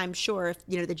taboo. And I'm sure if,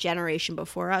 the generation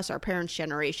before us, our parents'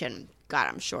 generation, God,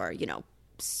 I'm sure,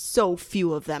 so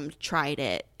few of them tried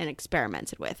it and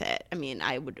experimented with it. I mean,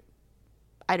 I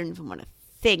don't even want to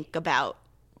think about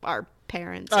our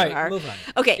parents. All right, move on.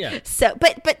 Okay. Yeah. So,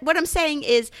 but what I'm saying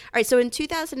is, all right, so in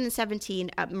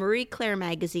 2017, Marie Claire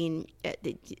magazine,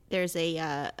 there's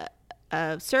a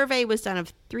survey was done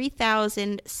of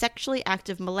 3,000 sexually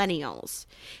active millennials,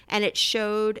 and it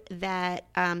showed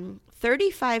that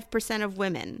 35% of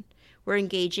women were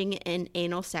engaging in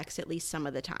anal sex at least some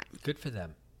of the time. Good for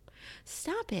them.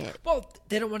 Stop it. Well,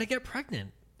 they don't want to get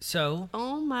pregnant, so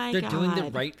oh my they're God, doing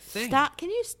the right thing. Stop. Can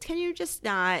you just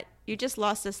not? You just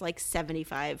lost us like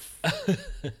 75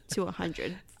 to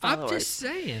 100 followers. I'm just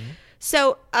saying.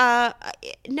 So,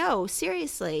 no,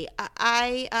 seriously,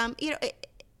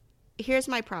 here's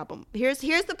my problem. Here's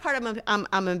the part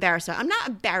I'm embarrassed about. I'm not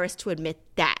embarrassed to admit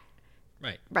that.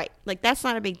 Right. Like that's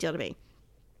not a big deal to me.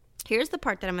 Here's the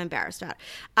part that I'm embarrassed about.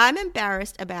 I'm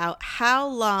embarrassed about how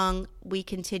long we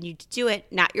continued to do it.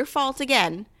 Not your fault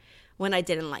again, when I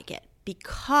didn't like it,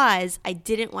 because I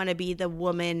didn't want to be the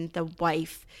woman, the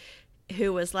wife,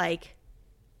 who was like,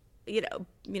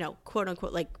 quote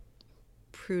unquote, like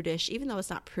prudish, even though it's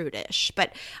not prudish,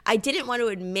 but I didn't want to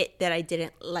admit that I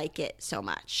didn't like it so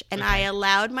much. And I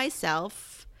allowed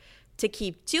myself to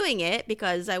keep doing it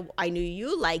because I knew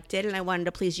you liked it and I wanted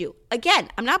to please you. Again,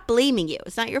 I'm not blaming you.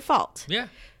 It's not your fault. Yeah.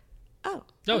 Oh.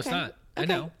 No, okay. it's not. Okay. I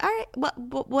know. All right.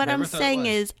 What I'm saying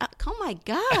is, oh my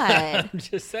God. I'm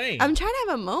just saying. I'm trying to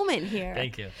have a moment here.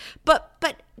 Thank you.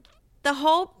 But the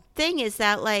whole thing is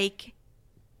that, like,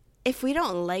 if we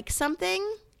don't like something,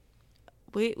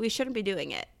 we shouldn't be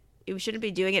doing it. We shouldn't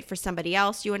be doing it for somebody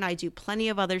else. You and I do plenty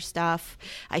of other stuff.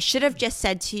 I should have just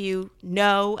said to you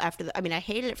no after I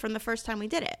hated it from the first time we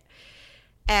did it.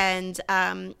 And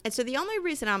so the only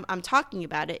reason I'm talking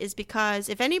about it is because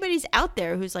if anybody's out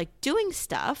there who's like doing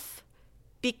stuff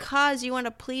because you want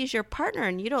to please your partner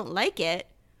and you don't like it,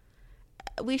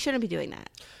 we shouldn't be doing that.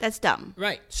 That's dumb.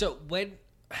 Right. So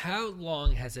how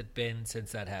long has it been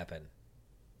since that happened?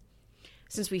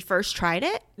 Since we first tried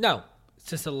it? No,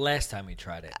 since the last time we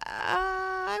tried it.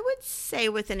 I would say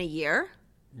within a year.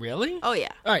 Really? Oh,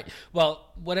 yeah. All right. Well,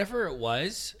 whatever it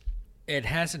was, it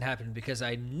hasn't happened because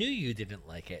I knew you didn't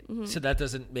like it. Mm-hmm. So that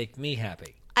doesn't make me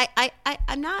happy.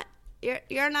 I'm not.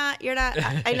 You're not.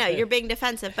 I know you're being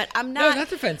defensive, but I'm not. No, not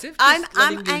defensive.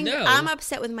 I'm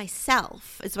upset with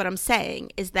myself. Is what I'm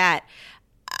saying. Is that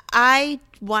I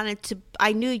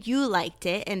knew you liked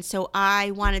it, and so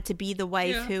I wanted to be the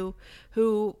wife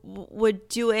who would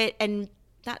do it and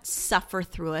not suffer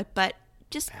through it, but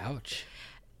just ouch.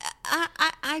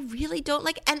 I really don't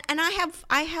like, and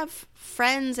I have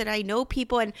friends and I know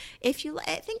people, and if you,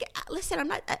 I think, listen,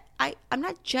 I'm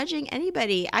not judging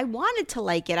anybody. I wanted to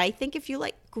like it. I think if you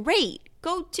like, great,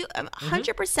 go do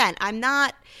 100%. I'm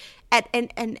not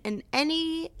in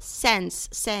any sense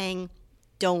saying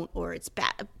don't or it's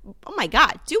bad. Oh my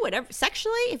God, do whatever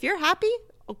sexually if you're happy.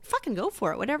 Oh, fucking go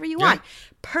for it, whatever you want.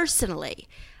 Personally,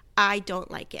 I don't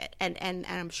like it, and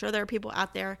I'm sure there are people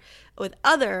out there with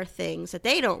other things that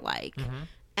they don't like,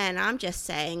 and I'm just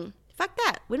saying, fuck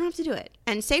that. We don't have to do it.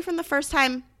 And say from the first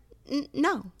time,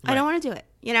 no, I don't want to do it.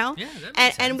 You know,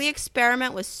 and we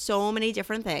experiment with so many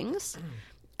different things,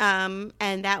 and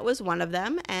that was one of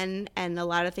them. And a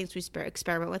lot of things we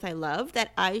experiment with, I love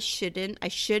that. I should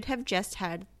have just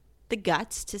had the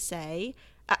guts to say,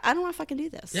 I don't want to fucking do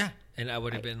this. Yeah. And I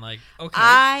would have been like,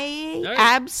 okay.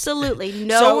 Absolutely.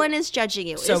 No one is judging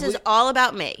you. This is all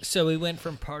about me. So we went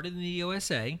from part of the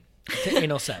USA to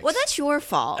anal sex. Well, that's your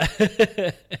fault.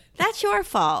 That's your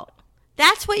fault.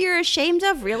 That's what you're ashamed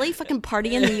of? Really? Fucking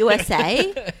party in the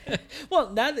USA?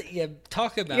 Well, now that you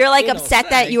talk about you're like upset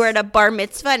that you were at a bar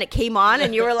mitzvah and it came on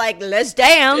and you were like, let's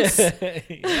dance.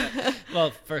 Yeah.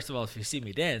 Well, first of all, if you see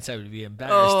me dance, I would be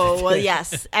embarrassed. Oh, well,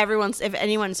 yes. If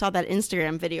anyone saw that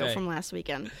Instagram video from last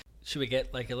weekend. Should we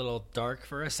get like a little dark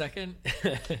for a second?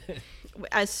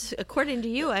 According to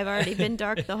you, I've already been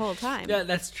dark the whole time. Yeah,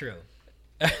 that's true.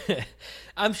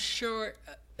 I'm sure...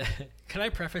 Can I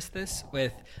preface this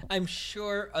with, I'm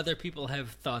sure other people have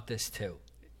thought this too.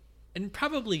 And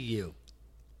probably you.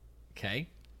 Okay?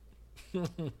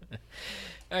 All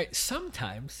right,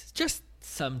 sometimes, just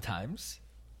sometimes,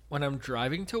 when I'm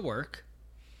driving to work,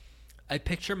 I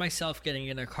picture myself getting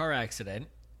in a car accident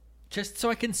just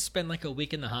so I can spend like a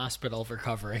week in the hospital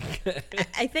recovering.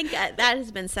 I think that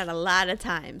has been said a lot of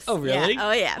times. Oh, really? Yeah.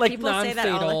 Oh, yeah. Like people say that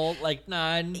non-fatal, like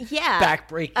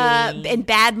backbreaking. And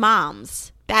Bad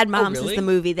Moms. Bad Moms really? Is the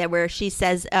movie where she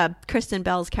says, Kristen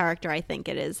Bell's character, I think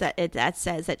it is, that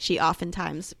says that she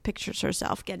oftentimes pictures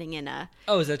herself getting in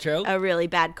is that true? A really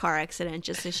bad car accident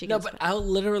just so she can... No, but I'll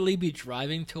literally be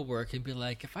driving to work and be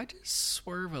like, if I just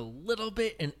swerve a little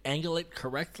bit and angle it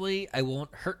correctly, I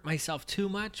won't hurt myself too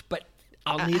much, but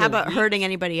I'll need how about hurting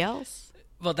anybody else?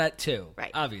 Well, that too,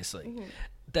 right? Obviously. Mm-hmm.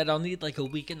 That I'll need like a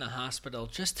week in the hospital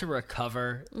just to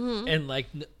recover, and like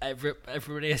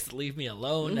everybody has to leave me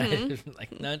alone.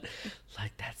 Like none,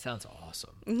 like that sounds awesome.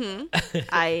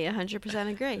 I 100%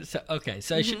 agree.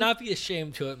 So I should not be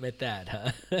ashamed to admit that,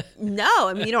 huh? No,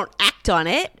 I mean you don't act on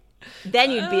it,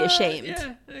 then you'd be ashamed.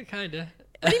 Yeah, kind of.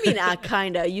 What do you mean,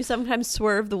 kind of? You sometimes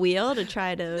swerve the wheel to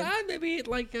try to... maybe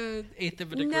like an eighth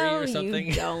of a degree or something. No,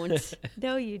 you don't.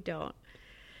 No, you don't.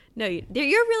 No, you're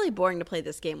really boring to play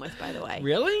this game with, by the way.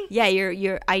 Really? Yeah,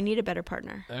 you're. I need a better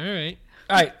partner. All right.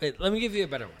 Wait, let me give you a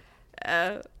better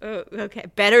one. Okay.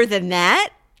 Better than that?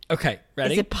 Okay,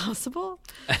 ready? Is it possible?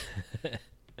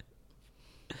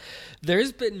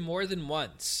 There's been more than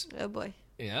once. Oh, boy.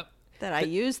 Yep. That I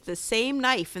used the same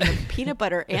knife in the peanut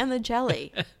butter and the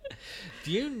jelly.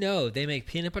 Do you know they make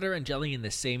peanut butter and jelly in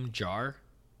the same jar?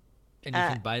 And you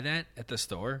can buy that at the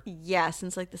store? Yeah,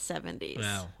 since like the 70s.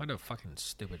 Wow, what a fucking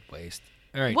stupid waste.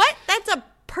 All right. What? That's a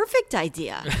perfect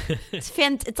idea.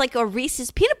 It's like a Reese's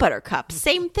peanut butter cup.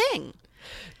 Same thing.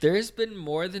 There's been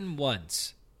more than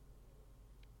once,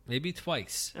 maybe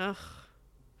twice,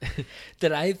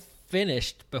 that I've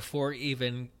finished before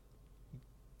even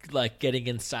like getting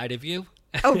inside of you.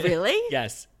 Oh, really?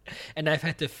 Yes. And I've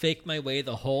had to fake my way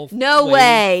the whole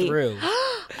way through.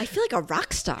 I feel like a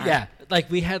rock star. Yeah. Like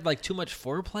we had like too much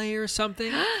foreplay or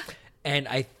something. And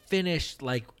I finished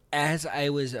like as I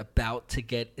was about to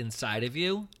get inside of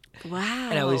you. Wow.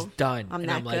 And I was done. I'm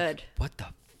like, good. What the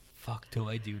fuck do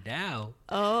I do now?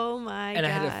 Oh my God. And I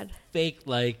had to fake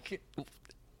like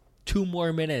 2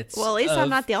 more minutes. Well, at least I'm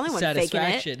not the only one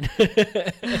faking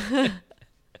it.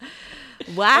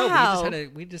 Wow. Oh,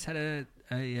 we just had a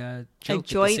joke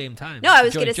at the same time. No, I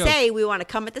was going to say we want to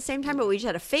come at the same time, but we just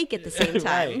had to fake at the same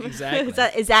time. Right, exactly.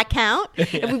 Does that count?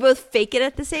 If we both fake it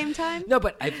at the same time? No,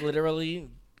 but I've literally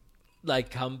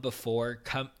like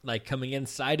coming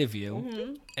inside of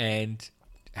you and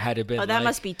had it been. Oh, that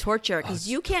must be torture because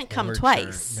you can't come torture.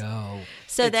 Twice. No.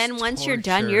 So then once you're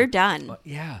done, you're done.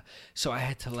 Yeah. So I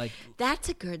had to like. That's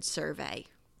a good survey.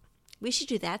 We should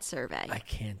do that survey. I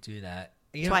can't do that.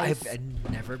 You know, Twice. I've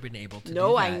never been able to do that.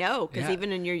 No, I know, because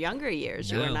even in your younger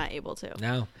years, you were not able to.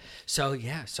 No. So,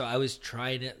 so I was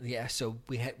trying to, so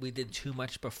we did too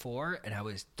much before, and I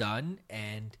was done,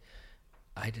 and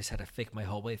I just had to fake my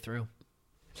whole way through.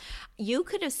 You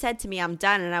could have said to me, I'm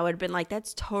done, and I would have been like,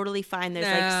 that's totally fine. There's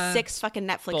like 6 fucking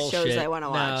Netflix shows I want to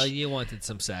watch. No, you wanted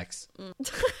some sex.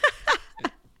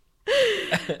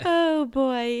 Oh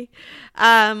boy.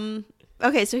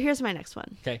 Okay, so here's my next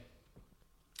one. Okay.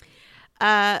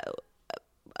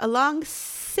 Along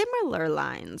similar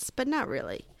lines, but not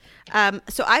really.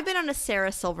 So I've been on a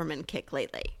Sarah Silverman kick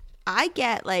lately. I'll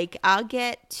get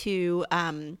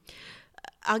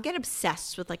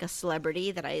obsessed with like a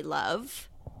celebrity that I love,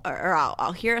 or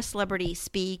I'll hear a celebrity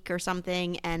speak or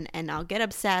something, and I'll get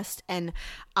obsessed, and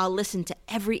I'll listen to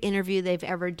every interview they've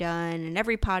ever done and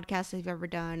every podcast they've ever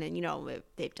done, and if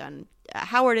they've done a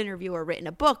Howard interview or written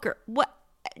a book or what,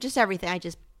 just everything. I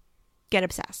just get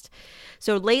obsessed.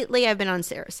 So lately I've been on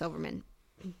Sarah Silverman.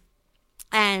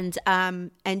 And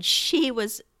she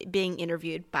was being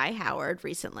interviewed by Howard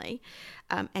recently,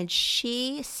 and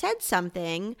she said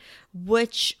something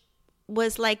which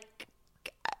was like,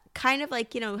 kind of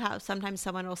like, how sometimes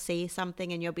someone will say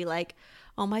something and you'll be like,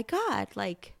 oh my God,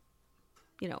 like,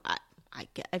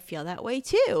 I feel that way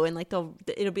too, and like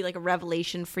it'll be like a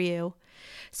revelation for you.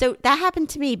 So that happened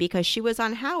to me because she was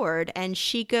on Howard, and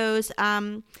she goes,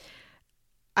 I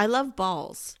love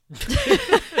balls.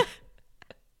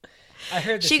 I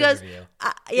heard this she goes,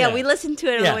 interview. We listened to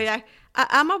it on the way back.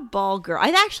 I'm a ball girl. I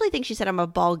actually think she said I'm a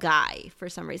ball guy for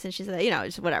some reason. She said that,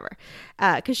 just whatever.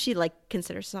 Because she like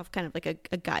considers herself kind of like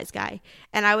a guy's guy.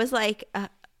 And I was like,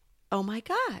 oh my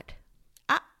God,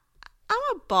 I'm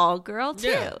a ball girl too.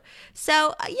 Yeah.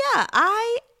 So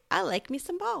I like me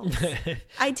some balls.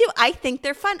 I do. I think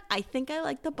they're fun. I think I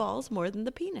like the balls more than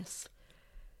the penis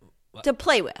to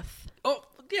play with. Oh,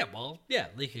 yeah. Well, yeah.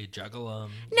 You could juggle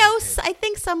them. No, I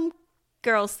think some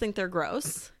girls think they're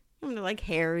gross. They're like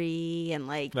hairy and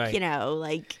like, right.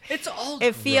 Like it's all it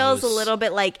gross. Feels a little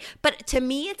bit like, but to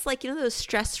me it's like, those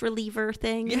stress reliever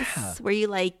things where you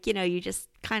like, you just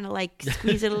kind of like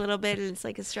squeeze it a little bit and it's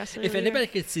like a stress reliever. If anybody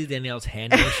could see Danielle's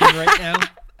hand motion right now.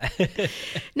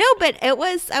 No, but it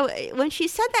was when she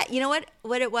said that, you know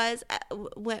what it was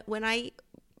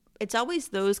it's always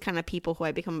those kind of people who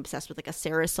I become obsessed with, like a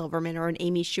Sarah Silverman or an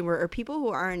Amy Schumer, or people who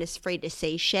aren't afraid to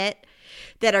say shit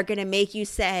that are going to make you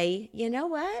say, you know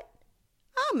what?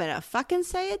 I'm going to fucking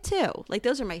say it too. Like,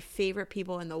 those are my favorite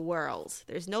people in the world.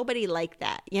 There's nobody like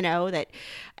that, that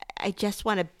I just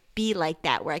want to be like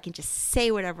that, where I can just say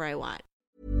whatever I want.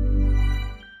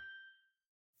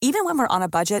 Even when we're on a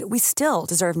budget, we still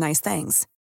deserve nice things.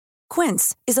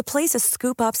 Quince is a place to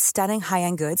scoop up stunning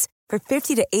high-end goods for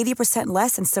 50 to 80%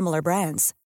 less than similar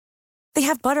brands. They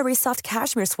have buttery soft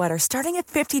cashmere sweaters starting at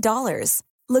 $50,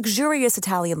 luxurious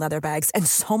Italian leather bags, and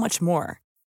so much more.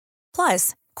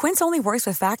 Plus, Quince only works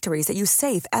with factories that use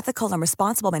safe, ethical, and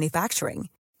responsible manufacturing.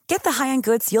 Get the high-end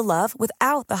goods you'll love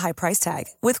without the high price tag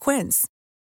with Quince.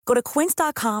 Go to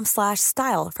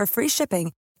quince.com/style for free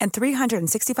shipping and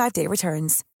 365-day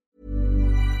returns.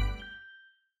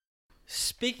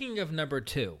 Speaking of number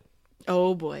 2.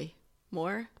 Oh boy,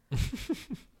 more?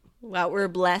 Wow, we're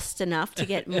blessed enough to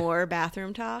get more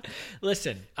bathroom talk.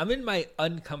 Listen, I'm in my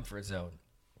uncomfort zone.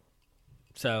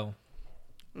 So,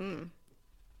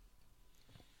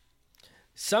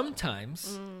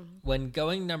 sometimes when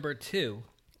going number 2,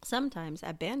 sometimes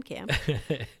at band camp,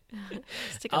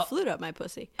 stick a flute up my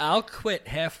pussy. I'll quit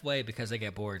halfway because I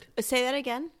get bored. Say that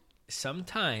again.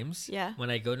 Sometimes, when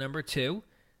I go number 2,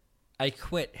 I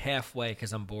quit halfway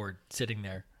because I'm bored sitting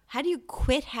there. How do you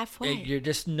quit halfway? You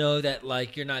just know that,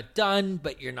 like, you're not done,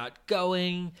 but you're not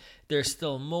going. There's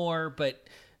still more, but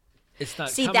it's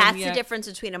not coming that's yet. The difference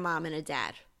between a mom and a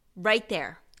dad. Right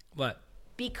there. What?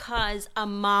 Because a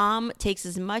mom takes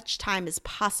as much time as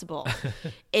possible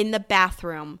in the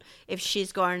bathroom if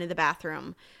she's going to the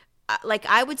bathroom. Like,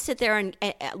 I would sit there and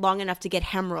long enough to get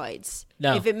hemorrhoids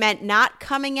if it meant not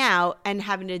coming out and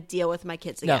having to deal with my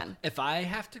kids again. No, if I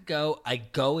have to go, I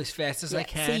go as fast as I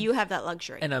can. So you have that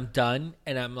luxury. And I'm done,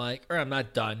 and I'm like, or I'm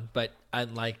not done, but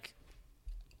I'm like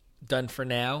done for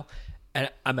now,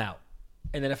 and I'm out.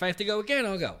 And then if I have to go again,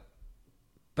 I'll go.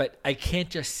 But I can't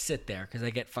just sit there because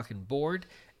I get fucking bored.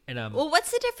 And well,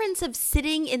 what's the difference of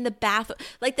sitting in the bathroom?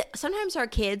 Like, sometimes our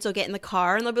kids will get in the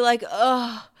car and they'll be like,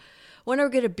 ugh, when are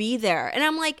we going to be there? And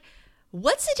I'm like,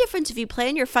 what's the difference if you play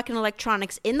on your fucking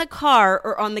electronics in the car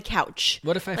or on the couch?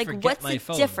 What if I forget my phone? What's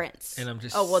the difference? And I'm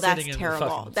just that's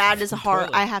terrible. That is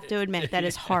horrible. I have to admit, that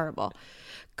is horrible.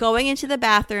 Going into the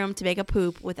bathroom to make a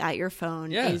poop without your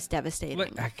phone is devastating.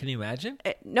 What, can you imagine?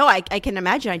 No, I can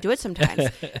imagine. I do it sometimes.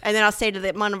 And then I'll say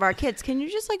to one of our kids, can you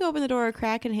just like open the door a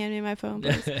crack and hand me my phone,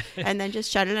 please? And then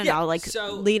just shut it and I'll like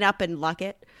lean up and lock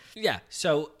it. Yeah.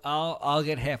 So I'll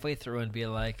get halfway through and be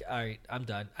like, all right, I'm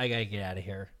done. I got to get out of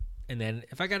here. And then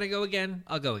if I got to go again,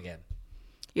 I'll go again.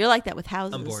 You're like that with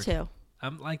houses I'm bored. too.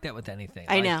 I'm like that with anything.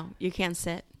 I know. You can't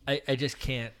sit. I just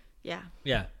can't. Yeah.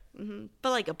 Yeah. Mm-hmm. But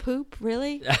like a poop,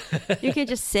 really? You can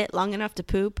just sit long enough to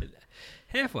poop?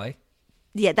 Halfway.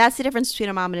 Yeah, that's the difference between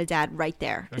a mom and a dad right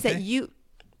there. Okay. Is that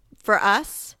for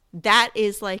us, that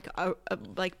is like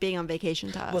like being on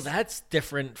vacation to us. Well, that's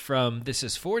different from This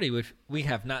Is 40, which we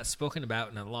have not spoken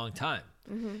about in a long time,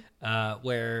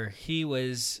 where he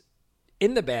was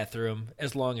in the bathroom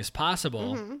as long as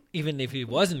possible, even if he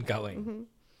wasn't going.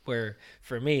 Where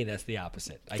for me, that's the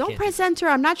opposite. Don't press enter.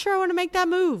 I'm not sure I want to make that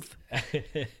move. I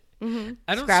don't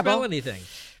Scrabble. smell anything.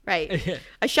 Right.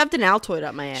 I shoved an Altoid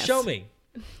up my ass. Show me.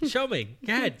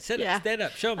 Go ahead. Stand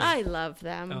up. Show me. I love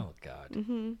them. Oh,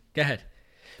 God. Go ahead.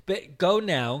 But go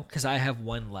now, because I have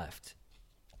one left.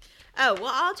 Oh,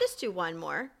 well, I'll just do one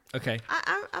more. Okay.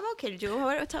 I'm okay to do it.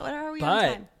 What are we on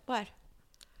time? What?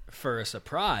 For a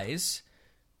surprise,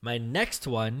 my next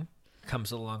one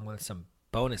comes along with some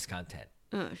bonus content.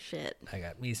 Oh, shit. I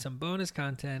got me some bonus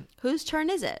content. Whose turn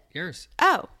is it? Yours.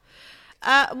 Oh.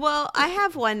 Well, I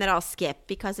have one that I'll skip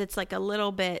because it's like a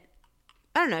little bit,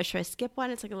 I don't know, should I skip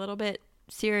one? It's like a little bit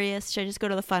serious. Should I just go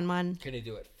to the fun one? Can you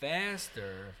do it fast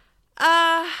or?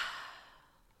 I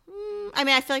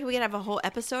mean, I feel like we could have a whole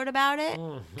episode about it.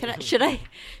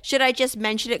 Should I just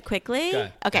mention it quickly? Go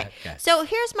Okay. ahead. So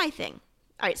here's my thing.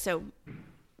 All right. So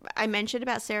I mentioned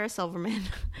about Sarah Silverman.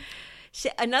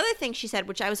 Another thing she said,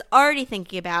 which I was already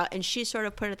thinking about, and she sort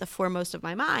of put it at the foremost of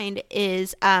my mind,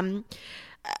 is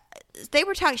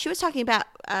she was talking about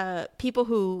people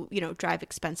who, drive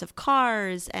expensive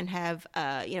cars and have,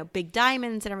 big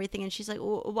diamonds and everything. And she's like,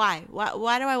 why do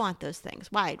I want those things?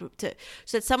 Why?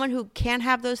 So that someone who can't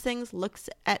have those things looks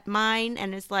at mine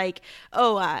and is like,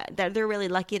 they're really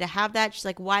lucky to have that. She's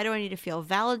like, why do I need to feel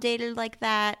validated like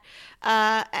that?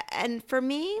 And for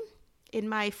me, in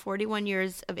my 41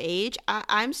 years of age,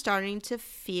 I'm starting to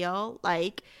feel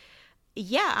like,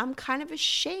 I'm kind of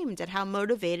ashamed at how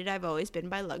motivated I've always been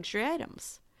by luxury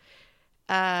items.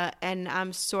 And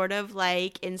I'm sort of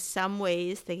like, in some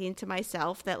ways, thinking to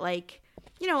myself that, like,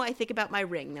 I think about my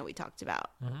ring that we talked about.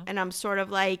 And I'm sort of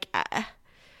like,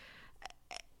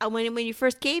 when you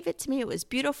first gave it to me, it was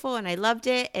beautiful and I loved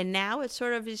it. And now it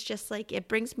sort of is just like, it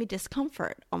brings me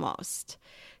discomfort almost.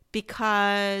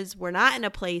 Because we're not in a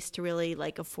place to really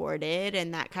like afford it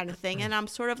and that kind of thing. And I'm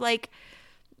sort of like,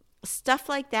 stuff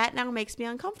like that now makes me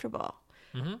uncomfortable.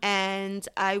 And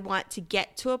I want to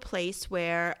get to a place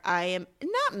where I am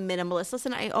not minimalist.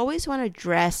 Listen, I always want to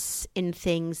dress in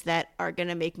things that are going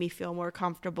to make me feel more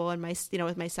comfortable and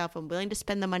with myself. I'm willing to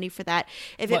spend the money for that.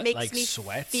 If it makes like me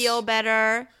sweats? Feel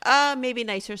better, maybe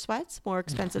nicer sweats, more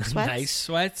expensive sweats. Nice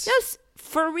sweats? Yes,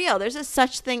 for real. There's a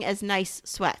such thing as nice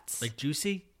sweats. Like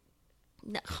juicy?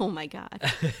 No, oh my God.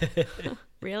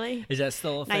 Really? Is that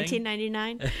still a thing?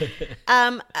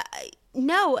 1999?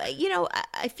 No,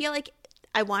 I feel like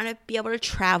I want to be able to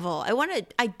travel.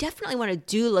 I definitely want to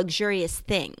do luxurious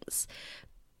things.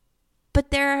 But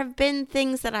there have been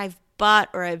things that I've bought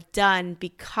or I've done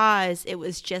because it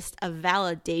was just a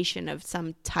validation of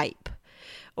some type.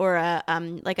 Or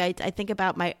like I think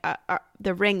about my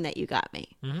the ring that you got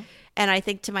me. And I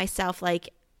think to myself,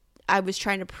 like, I was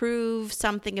trying to prove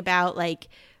something about, like,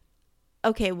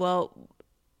 okay, well,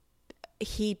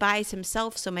 he buys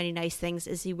himself so many nice things.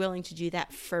 Is he willing to do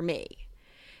that for me?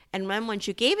 And once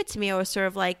you gave it to me, I was sort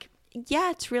of like,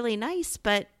 yeah, it's really nice,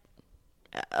 but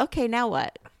okay, now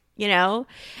what? And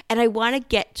I want to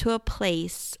get to a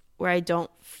place where I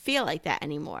don't feel like that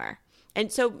anymore.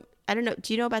 And so, I don't know,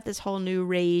 do you know about this whole new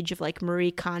rage of like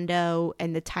Marie Kondo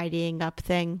and the tidying up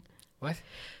thing? What?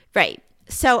 Right.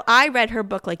 So I read her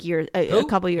book like a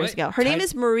couple years ago. Her name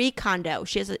is Marie Kondo.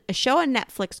 She has a show on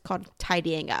Netflix called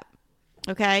Tidying Up.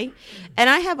 Okay. And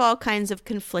I have all kinds of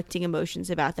conflicting emotions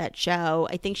about that show.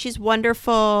 I think she's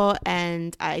wonderful.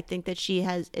 And I think that she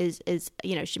is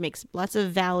she makes lots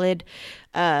of valid,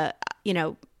 advice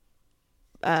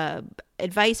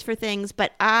for things,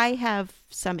 but I have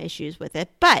some issues with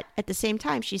it. But at the same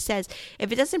time, she says,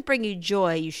 if it doesn't bring you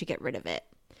joy, you should get rid of it.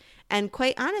 And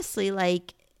quite honestly,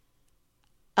 like,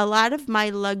 a lot of my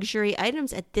luxury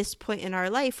items at this point in our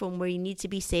life, when we need to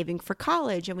be saving for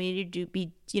college and we need to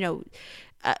be,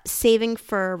 saving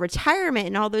for retirement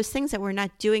and all those things that we're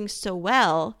not doing so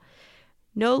well,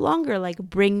 no longer like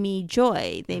bring me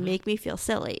joy. They make me feel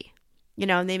silly,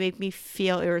 and they make me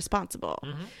feel irresponsible.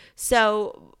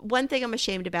 So one thing I'm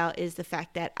ashamed about is the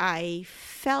fact that I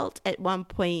felt at one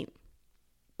point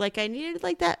like I needed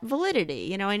like that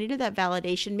validity, I needed that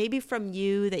validation, maybe from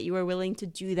you, that you were willing to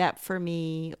do that for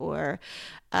me, or,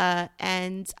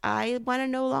 and I want to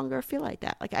no longer feel like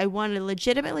that. Like I want to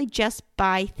legitimately just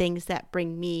buy things that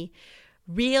bring me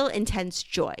real intense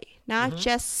joy, not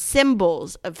just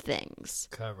symbols of things.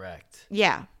 Correct.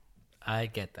 Yeah. I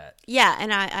get that. Yeah,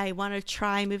 and I want to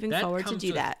try moving forward to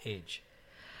do that. Age.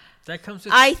 That comes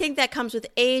with I think that comes with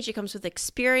age, it comes with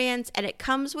experience, and it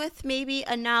comes with maybe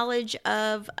a knowledge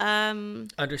of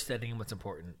understanding what's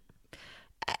important.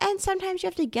 And sometimes you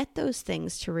have to get those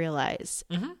things to realize.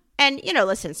 Mm-hmm. And, you know,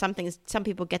 listen, some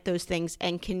people get those things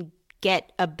and can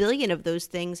get a billion of those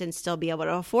things and still be able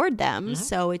to afford them. Mm-hmm.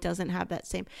 So it doesn't have that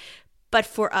same. But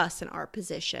for us in our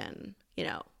position, you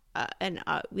know,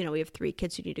 we have 3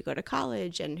 kids who need to go to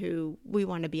college and who we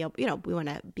want to be able, we want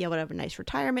to be able to have a nice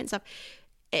retirement and stuff.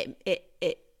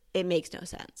 It makes no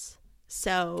sense.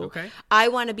 So I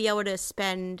want to be able to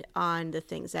spend on the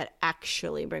things that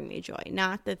actually bring me joy,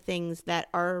 not the things that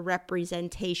are a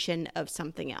representation of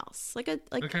something else,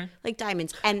 like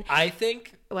diamonds. And I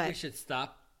think we should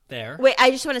stop there. Wait,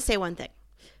 I just want to say one thing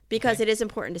because it is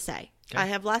important to say. Okay. I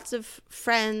have lots of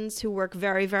friends who work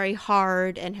very, very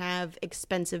hard and have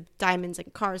expensive diamonds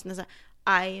and cars and this.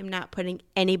 I am not putting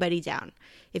anybody down.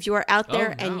 If you are out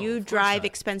there and you drive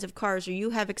expensive cars or you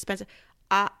have expensive,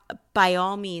 by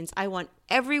all means, I want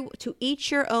to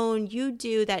each your own. You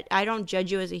do that. I don't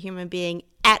judge you as a human being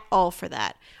at all for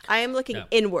that. I am looking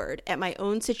inward at my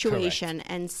own situation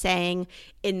and saying,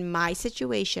 in my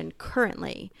situation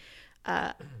currently,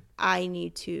 I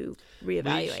need to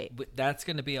reevaluate. That's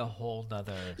going to be a whole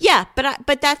nother. Yeah,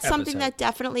 but that's something that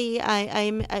definitely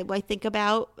I think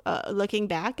about looking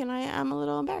back, and I'm a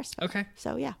little embarrassed. Okay.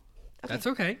 So yeah. Okay. That's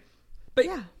okay. But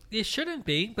it shouldn't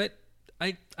be. But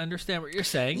I understand what you're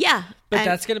saying. Yeah. But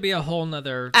that's going to be a whole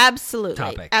nother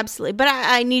topic. Absolutely. But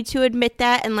I need to admit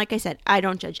that, and like I said, I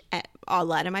don't judge. A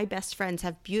lot of my best friends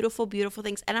have beautiful, beautiful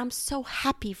things, and I'm so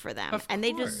happy for them. And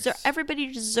they deserve.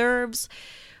 Everybody deserves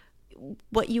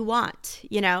what you want,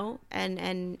 you know,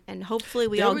 and hopefully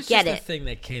we all get it. There was just a thing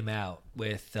that came out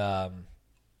with, I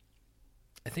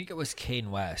think it was Kanye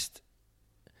West.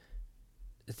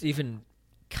 It's even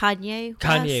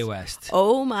Kanye West.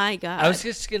 Oh my God! I was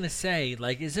just gonna say,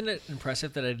 like, isn't it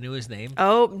impressive that I knew his name?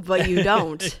 Oh, but you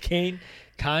don't.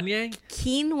 Kanye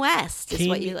Keen West is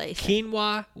what you like.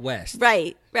 Quinoa West.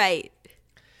 Right.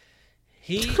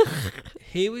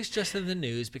 He was just in the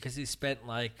news because he spent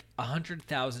like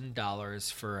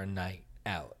 $100,000 for a night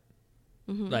out,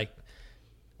 like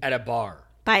at a bar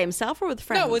by himself or with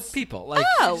friends. No, with people. Like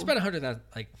he spent $100,000.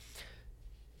 Like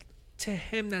to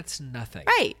him, that's nothing.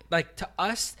 Right. Like to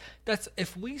us, that's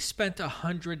if we spent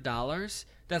 $100,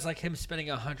 that's like him spending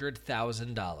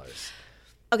 $100,000.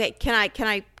 Okay, can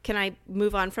I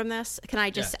move on from this? Can I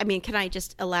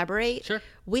just elaborate? Sure.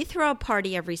 We throw a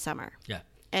party every summer. Yeah.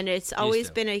 And it's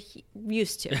always been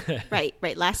used to. Right.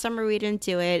 Last summer we didn't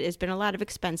do it. It's been a lot of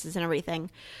expenses and everything.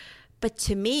 But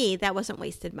to me, that wasn't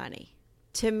wasted money.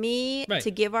 To me, to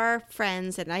give our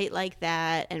friends a night like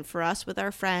that and for us with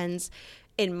our friends,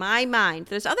 in my mind,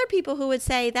 there's other people who would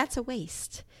say that's a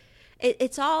waste.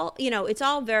 It's all, it's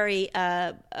all very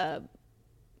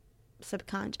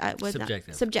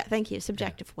subjective. Thank you.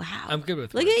 Subjective. Yeah. Wow. I'm good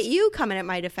with Look words. at you coming at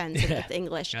my defense with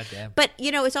English. Goddamn. But,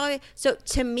 it's all, so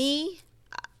to me,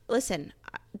 listen,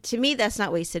 to me, that's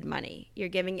not wasted money. You're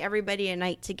giving everybody a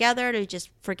night together to just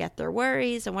forget their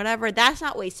worries and whatever. That's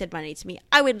not wasted money to me.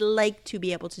 I would like to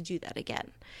be able to do that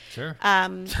again. Sure.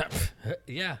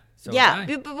 Yeah. So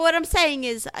but what I'm saying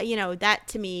is, that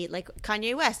to me, like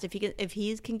Kanye West, if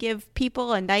he can give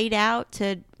people a night out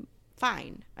to,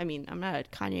 fine. I mean, I'm not a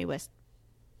Kanye West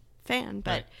fan,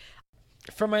 but right.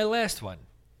 For my last one,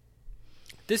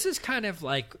 this is kind of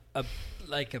like a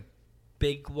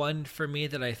big one for me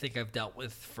that I think I've dealt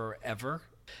with forever.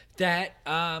 That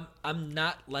I'm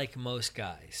not like most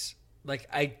guys. Like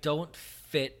I don't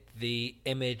fit the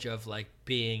image of like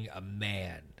being a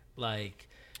man. Like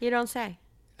you don't say.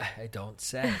 I don't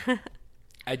say.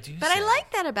 I do. But say. I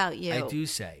like that about you. I do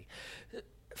say.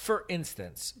 For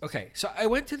instance, okay, so I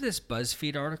went to this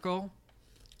BuzzFeed article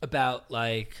about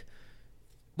like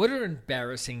what are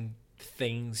embarrassing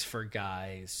things for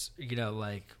guys.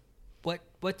 Like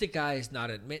what do guys not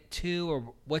admit to,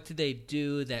 or what do they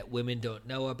do that women don't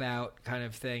know about, kind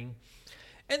of thing.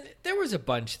 And there was a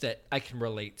bunch that I can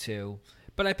relate to,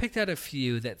 but I picked out a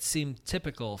few that seemed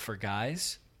typical for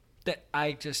guys that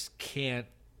I just can't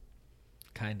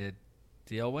kind of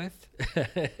deal with.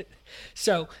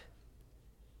 So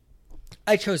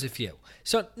I chose a few.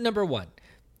 So number 1,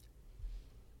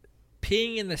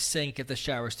 peeing in the sink if the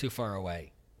shower's too far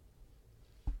away.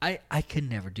 I could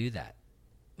never do that.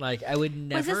 Like I would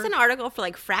never. Was this an article for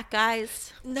like frat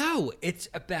guys? No, it's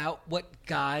about what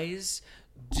guys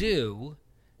do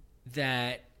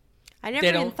that I never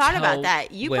even thought about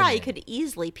that. You women. Probably could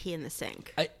easily pee in the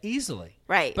sink. Easily.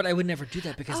 Right. But I would never do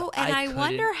that because I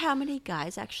wonder how many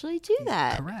guys actually do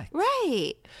that. Correct.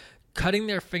 Right. Cutting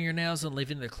their fingernails and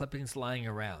leaving their clippings lying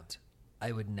around.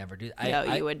 I would never do that.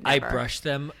 No, you would I never. brush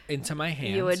them into my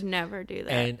hands. You would never do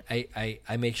that. And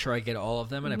I make sure I get all of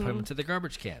them and I put them into the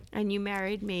garbage can. And you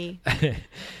married me.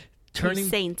 Turning You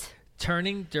saint.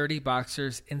 Turning dirty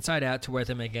boxers inside out to wear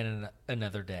them again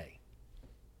another day.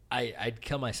 I'd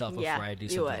kill myself before I do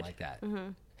something like that.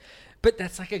 Mm-hmm. But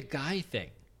that's like a guy thing.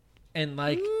 And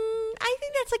like... I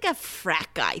think that's like a frat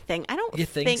guy thing. I don't You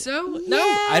think so? Yeah.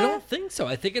 No, I don't think so.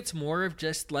 I think it's more of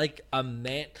just like a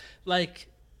man, like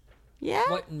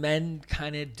what men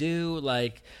kind of do,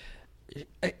 like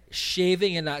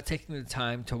shaving and not taking the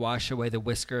time to wash away the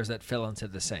whiskers that fill into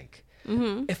the sink.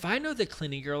 Mm-hmm. If I know the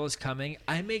cleaning girl is coming,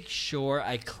 I make sure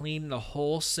I clean the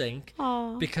whole sink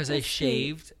because I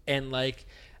shaved sweet. And like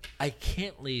I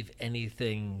can't leave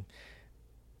anything.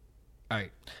 All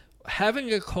right.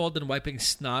 Having a cold and wiping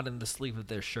snot in the sleeve of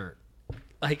their shirt.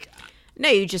 Like, no,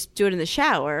 you just do it in the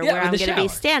shower where I'm going to be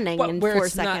standing in 4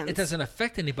 seconds. It doesn't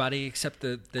affect anybody except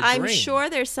the I'm drain. sure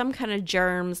there's some kind of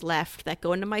germs left that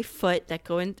go into my foot, that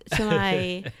go into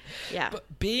my... Yeah.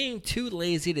 But being too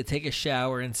lazy to take a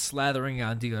shower and slathering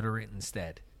on deodorant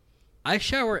instead. I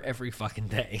shower every fucking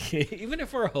day. Even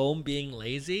if we're home being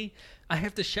lazy, I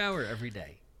have to shower every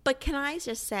day. But can I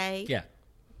just say... Yeah.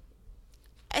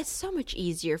 It's so much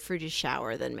easier for you to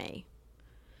shower than me.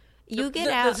 You get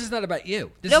out. This is not about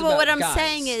you. This no, is but about what I'm guys.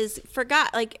 saying is, for God,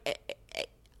 like,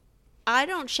 I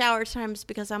don't shower times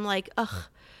because I'm like, ugh,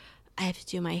 I have to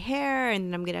do my hair,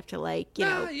 and I'm gonna have to like, you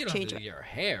know, you don't change do your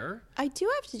hair. I do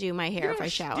have to do my hair if I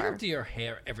shower. You don't do your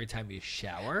hair every time you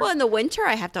shower. Well, in the winter,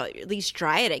 I have to at least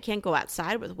dry it. I can't go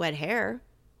outside with wet hair.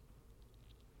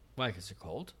 Why? Because it's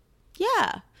cold.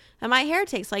 Yeah. And my hair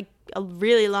takes like a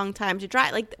really long time to dry.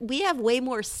 Like we have way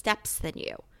more steps than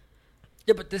you.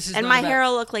 Yeah, but this is and not my about, hair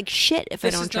will look like shit if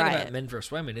I don't dry it. This is not about men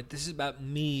versus women. This is about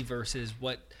me versus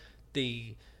what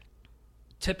the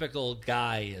typical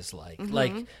guy is like. Mm-hmm.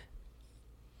 Like,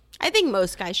 I think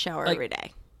most guys shower every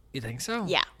day. You think so?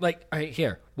 Yeah. Like, all right,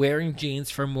 here, wearing jeans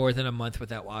for more than a month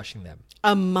without washing them.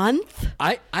 A month?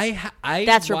 I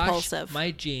That's wash repulsive.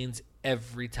 My jeans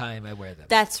every time I wear them.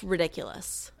 That's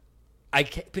ridiculous. I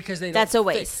can't because they. That's don't a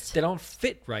waste. Fit. They don't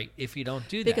fit right if you don't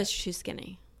do that. Because you're too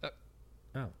skinny.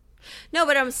 Oh. No,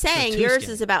 but I'm saying yours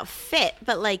skinny. is about fit.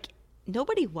 But like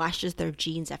nobody washes their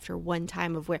jeans after one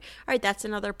time of wear. All right, that's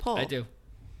another poll. I do.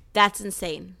 That's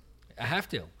insane. I have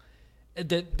to.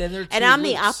 Then they're too and I'm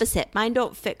loose. the opposite. Mine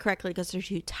don't fit correctly because they're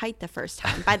too tight the first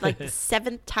time. By like the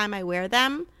 7th time I wear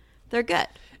them, they're good.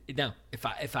 No,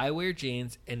 if I wear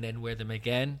jeans and then wear them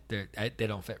again, they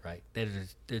don't fit right.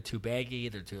 They're too baggy.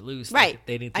 They're too loose. Right.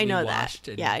 They need to be washed.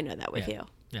 That. Yeah, I know that with you.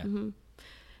 Yeah. Mm-hmm.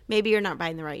 Maybe you're not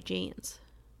buying the right jeans.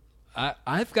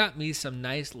 I've got me some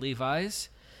nice Levi's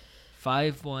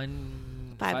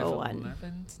 501.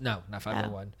 501. No, not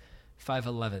 501.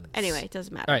 511s. Anyway, it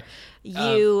doesn't matter. All right.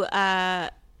 You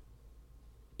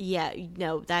yeah,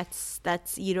 no, that's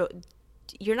you don't.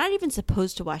 You're not even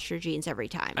supposed to wash your jeans every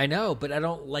time. I know, but I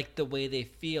don't like the way they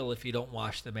feel if you don't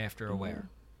wash them after a wear.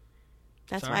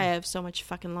 That's Sorry. why I have so much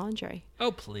fucking laundry.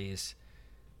 Oh, please.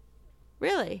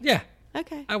 Really? Yeah.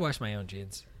 Okay. I wash my own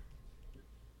jeans.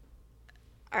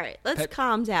 All right, let's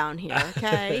calm down here,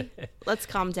 okay? Let's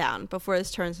calm down before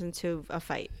this turns into a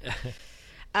fight.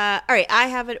 All right, I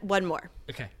have one more.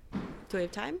 Okay. Do we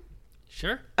have time?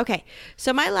 Sure. Okay,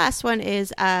 so my last one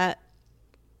is I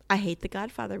hate the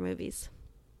Godfather movies.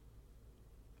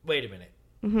 Wait a minute.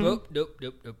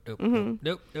 Mm-hmm.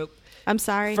 Nope. I'm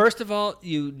sorry. First of all,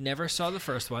 you never saw the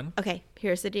first one. Okay,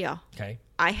 here's the deal. Okay.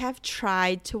 I have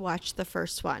tried to watch the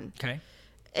first one. Okay.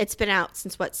 It's been out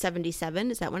since,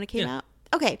 77? Is that when it came out?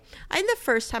 Okay. I think the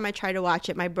first time I tried to watch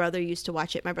it, my brother used to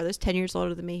watch it. My brother's 10 years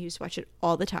older than me. He used to watch it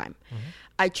all the time. Mm-hmm.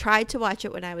 I tried to watch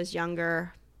it when I was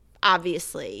younger.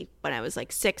 Obviously, when I was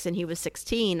like 6 and he was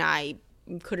 16, I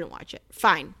couldn't watch it.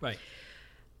 Fine. Right.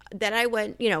 Then I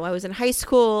went, I was in high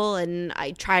school and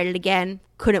I tried it again.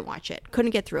 Couldn't watch it.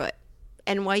 Couldn't get through it.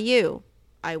 NYU.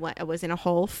 I was in a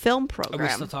whole film program. Are we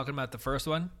still talking about the first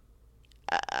one?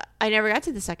 I never got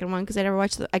to the second one because I never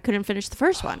watched I couldn't finish the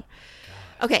first one.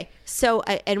 God. Okay. So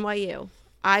at NYU,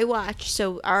 I watched.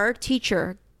 So our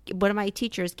teacher, one of my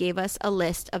teachers gave us a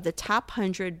list of the top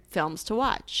 100 films to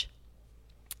watch.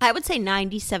 I would say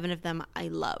 97 of them I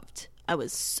loved. I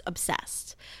was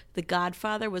obsessed. The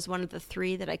Godfather was one of the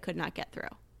 3 that I could not get through.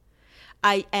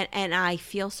 And I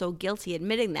feel so guilty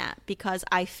admitting that because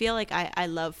I feel like I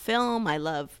love film, I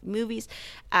love movies,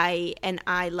 I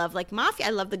love like Mafia, I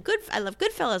love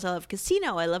Goodfellas, I love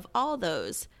Casino, I love all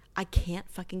those. I can't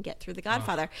fucking get through The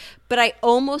Godfather. But I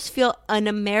almost feel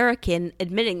un-American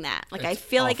admitting that. Like, I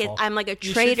feel awful. like I'm like a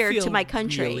traitor to my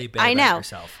country. Really bad I know. about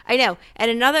yourself. I know.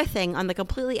 And another thing on the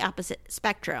completely opposite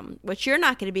spectrum, which you're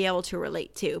not going to be able to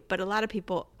relate to, but a lot of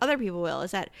people, other people will,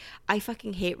 is that I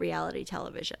fucking hate reality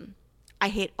television. I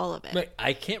hate all of it. Wait,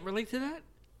 I can't relate to that?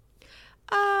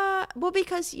 Well,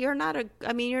 because you're not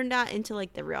into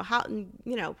like the Real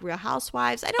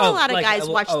Housewives. I know a lot of guys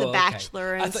watch The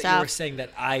Bachelor and I thought stuff. you were saying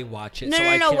that I watch it. No.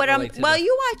 Well,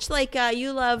 you watch like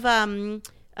you love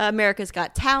America's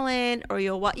Got Talent, or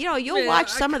you'll watch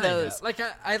some of those. Like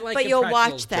I like, but you'll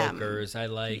Impractical watch them. Jokers. I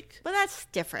like. But that's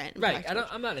different, Right.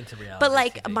 I'm not into reality. But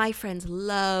like TV. my friends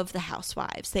love the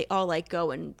Housewives. They all like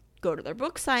go to their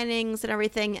book signings and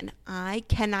everything, and I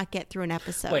cannot get through an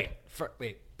episode. Wait.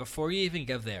 Before you even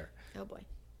get there. Oh boy.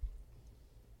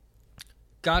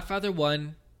 Godfather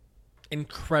 1,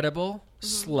 incredible,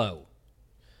 slow.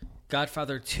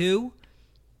 Godfather 2,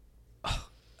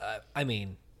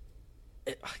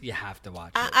 you have to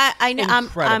watch it. I know.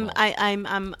 Incredible.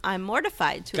 I'm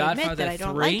mortified to Godfather admit that I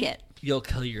don't 3, like it. You'll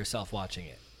kill yourself watching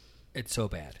it. It's so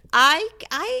bad.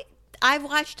 I've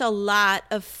watched a lot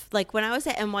of, like, when I was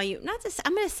at NYU. I'm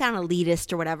going to sound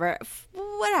elitist or whatever.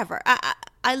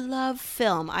 I love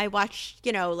film. I watched,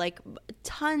 like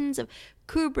tons of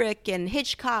Kubrick and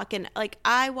Hitchcock, and like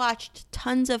I watched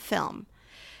tons of film.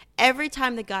 Every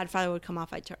time The Godfather would come on,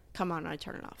 I'd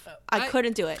turn it off. I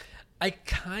couldn't do it. I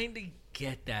kind of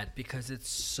get that because it's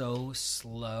so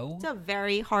slow. It's a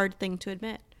very hard thing to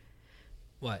admit.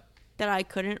 What? That I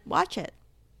couldn't watch it.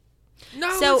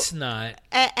 No, so, it's not.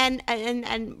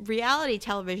 And reality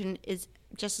television is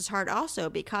just as hard also,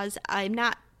 because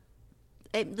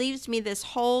it leaves me this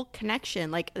whole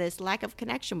connection, like this lack of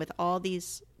connection with all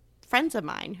these friends of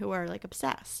mine who are like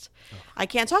obsessed. I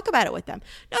can't talk about it with them.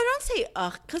 No, don't say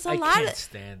because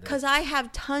because I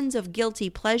have tons of guilty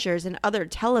pleasures and other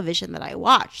television that I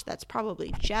watch that's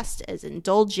probably just as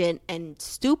indulgent and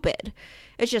stupid.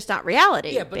 It's just not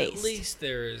reality. Yeah, but based. At least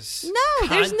there's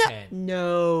there's content.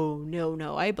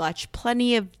 No. I watch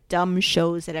plenty of dumb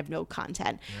shows that have no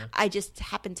content. Yeah. I just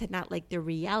happen to not like the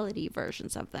reality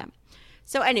versions of them.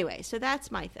 So anyway,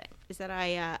 that's my thing, is that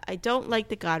I don't like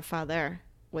The Godfather,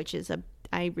 which is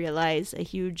I realize a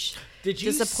huge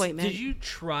disappointment. Did you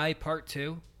try part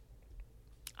 2?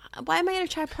 Why am I going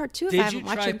to try part 2 if I Did haven't you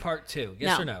watched try it? part 2?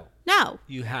 Yes or no? No.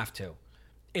 You have to.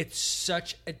 It's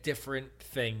such a different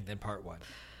thing than part 1.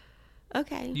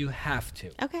 Okay. You have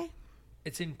to. Okay.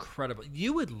 It's incredible.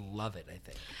 You would love it, I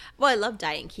think. Well, I love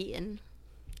Diane Keaton.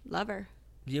 Love her.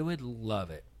 You would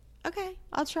love it. Okay,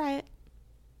 I'll try it.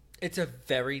 It's a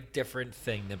very different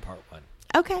thing than part 1.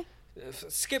 Okay.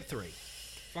 Skip 3.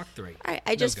 Fuck 3. All right.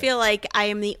 I just feel like I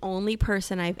am the only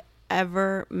person I've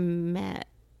ever met.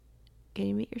 Can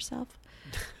you meet yourself?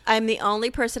 I'm the only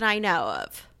person I know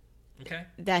of. Okay.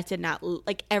 That did not,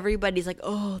 like, everybody's like,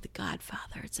 oh, The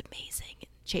Godfather, it's amazing. It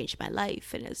changed my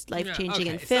life and it's life-changing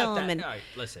in film. And all right,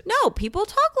 listen. No, people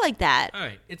talk like that. All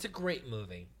right. It's a great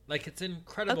movie. Like, it's an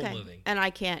incredible movie. And I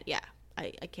can't,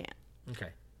 I can't. Okay.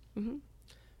 Mm-hmm.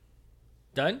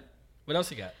 Done? What else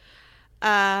you got?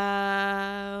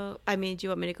 I mean, do you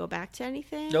want me to go back to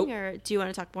anything? Nope. Or do you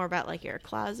want to talk more about, like, your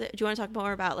closet? Do you want to talk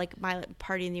more about, like, my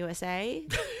party in the USA?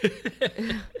 Do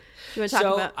you want to talk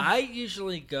about... I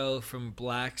usually go from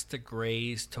blacks to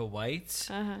grays to whites,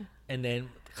 and then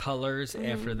colors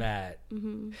after that.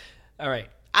 Mm-hmm. All right.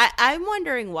 I'm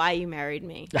wondering why you married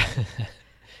me.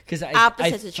 Because I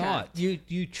thought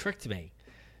you tricked me.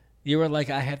 You were like,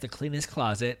 I have the cleanest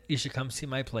closet. You should come see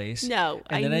my place. No,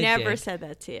 I never said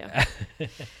that to you.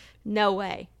 No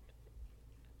way.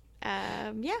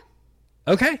 Yeah.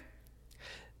 Okay.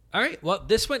 All right. Well,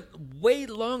 this went way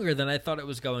longer than I thought it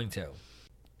was going to.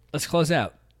 Let's close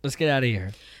out. Let's get out of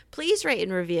here. Please rate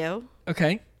and review.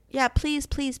 Okay. Yeah, please.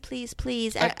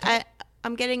 I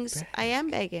am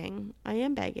begging.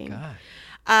 God.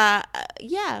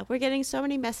 Yeah, we're getting so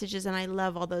many messages, and I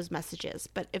love all those messages.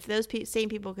 But if those same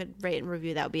people could rate and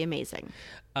review, that would be amazing.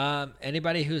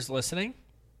 Anybody who's listening,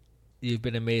 you've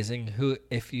been amazing.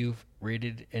 If you've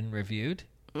rated and reviewed,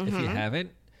 if you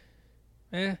haven't,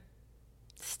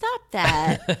 stop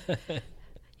that.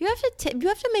 You have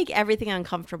to make everything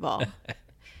uncomfortable. You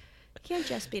can't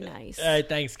just be nice. All right,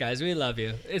 thanks, guys. We love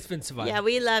you. It's been so fun. Yeah,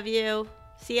 we love you.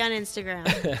 See you on Instagram.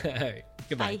 All right,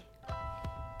 goodbye. Bye.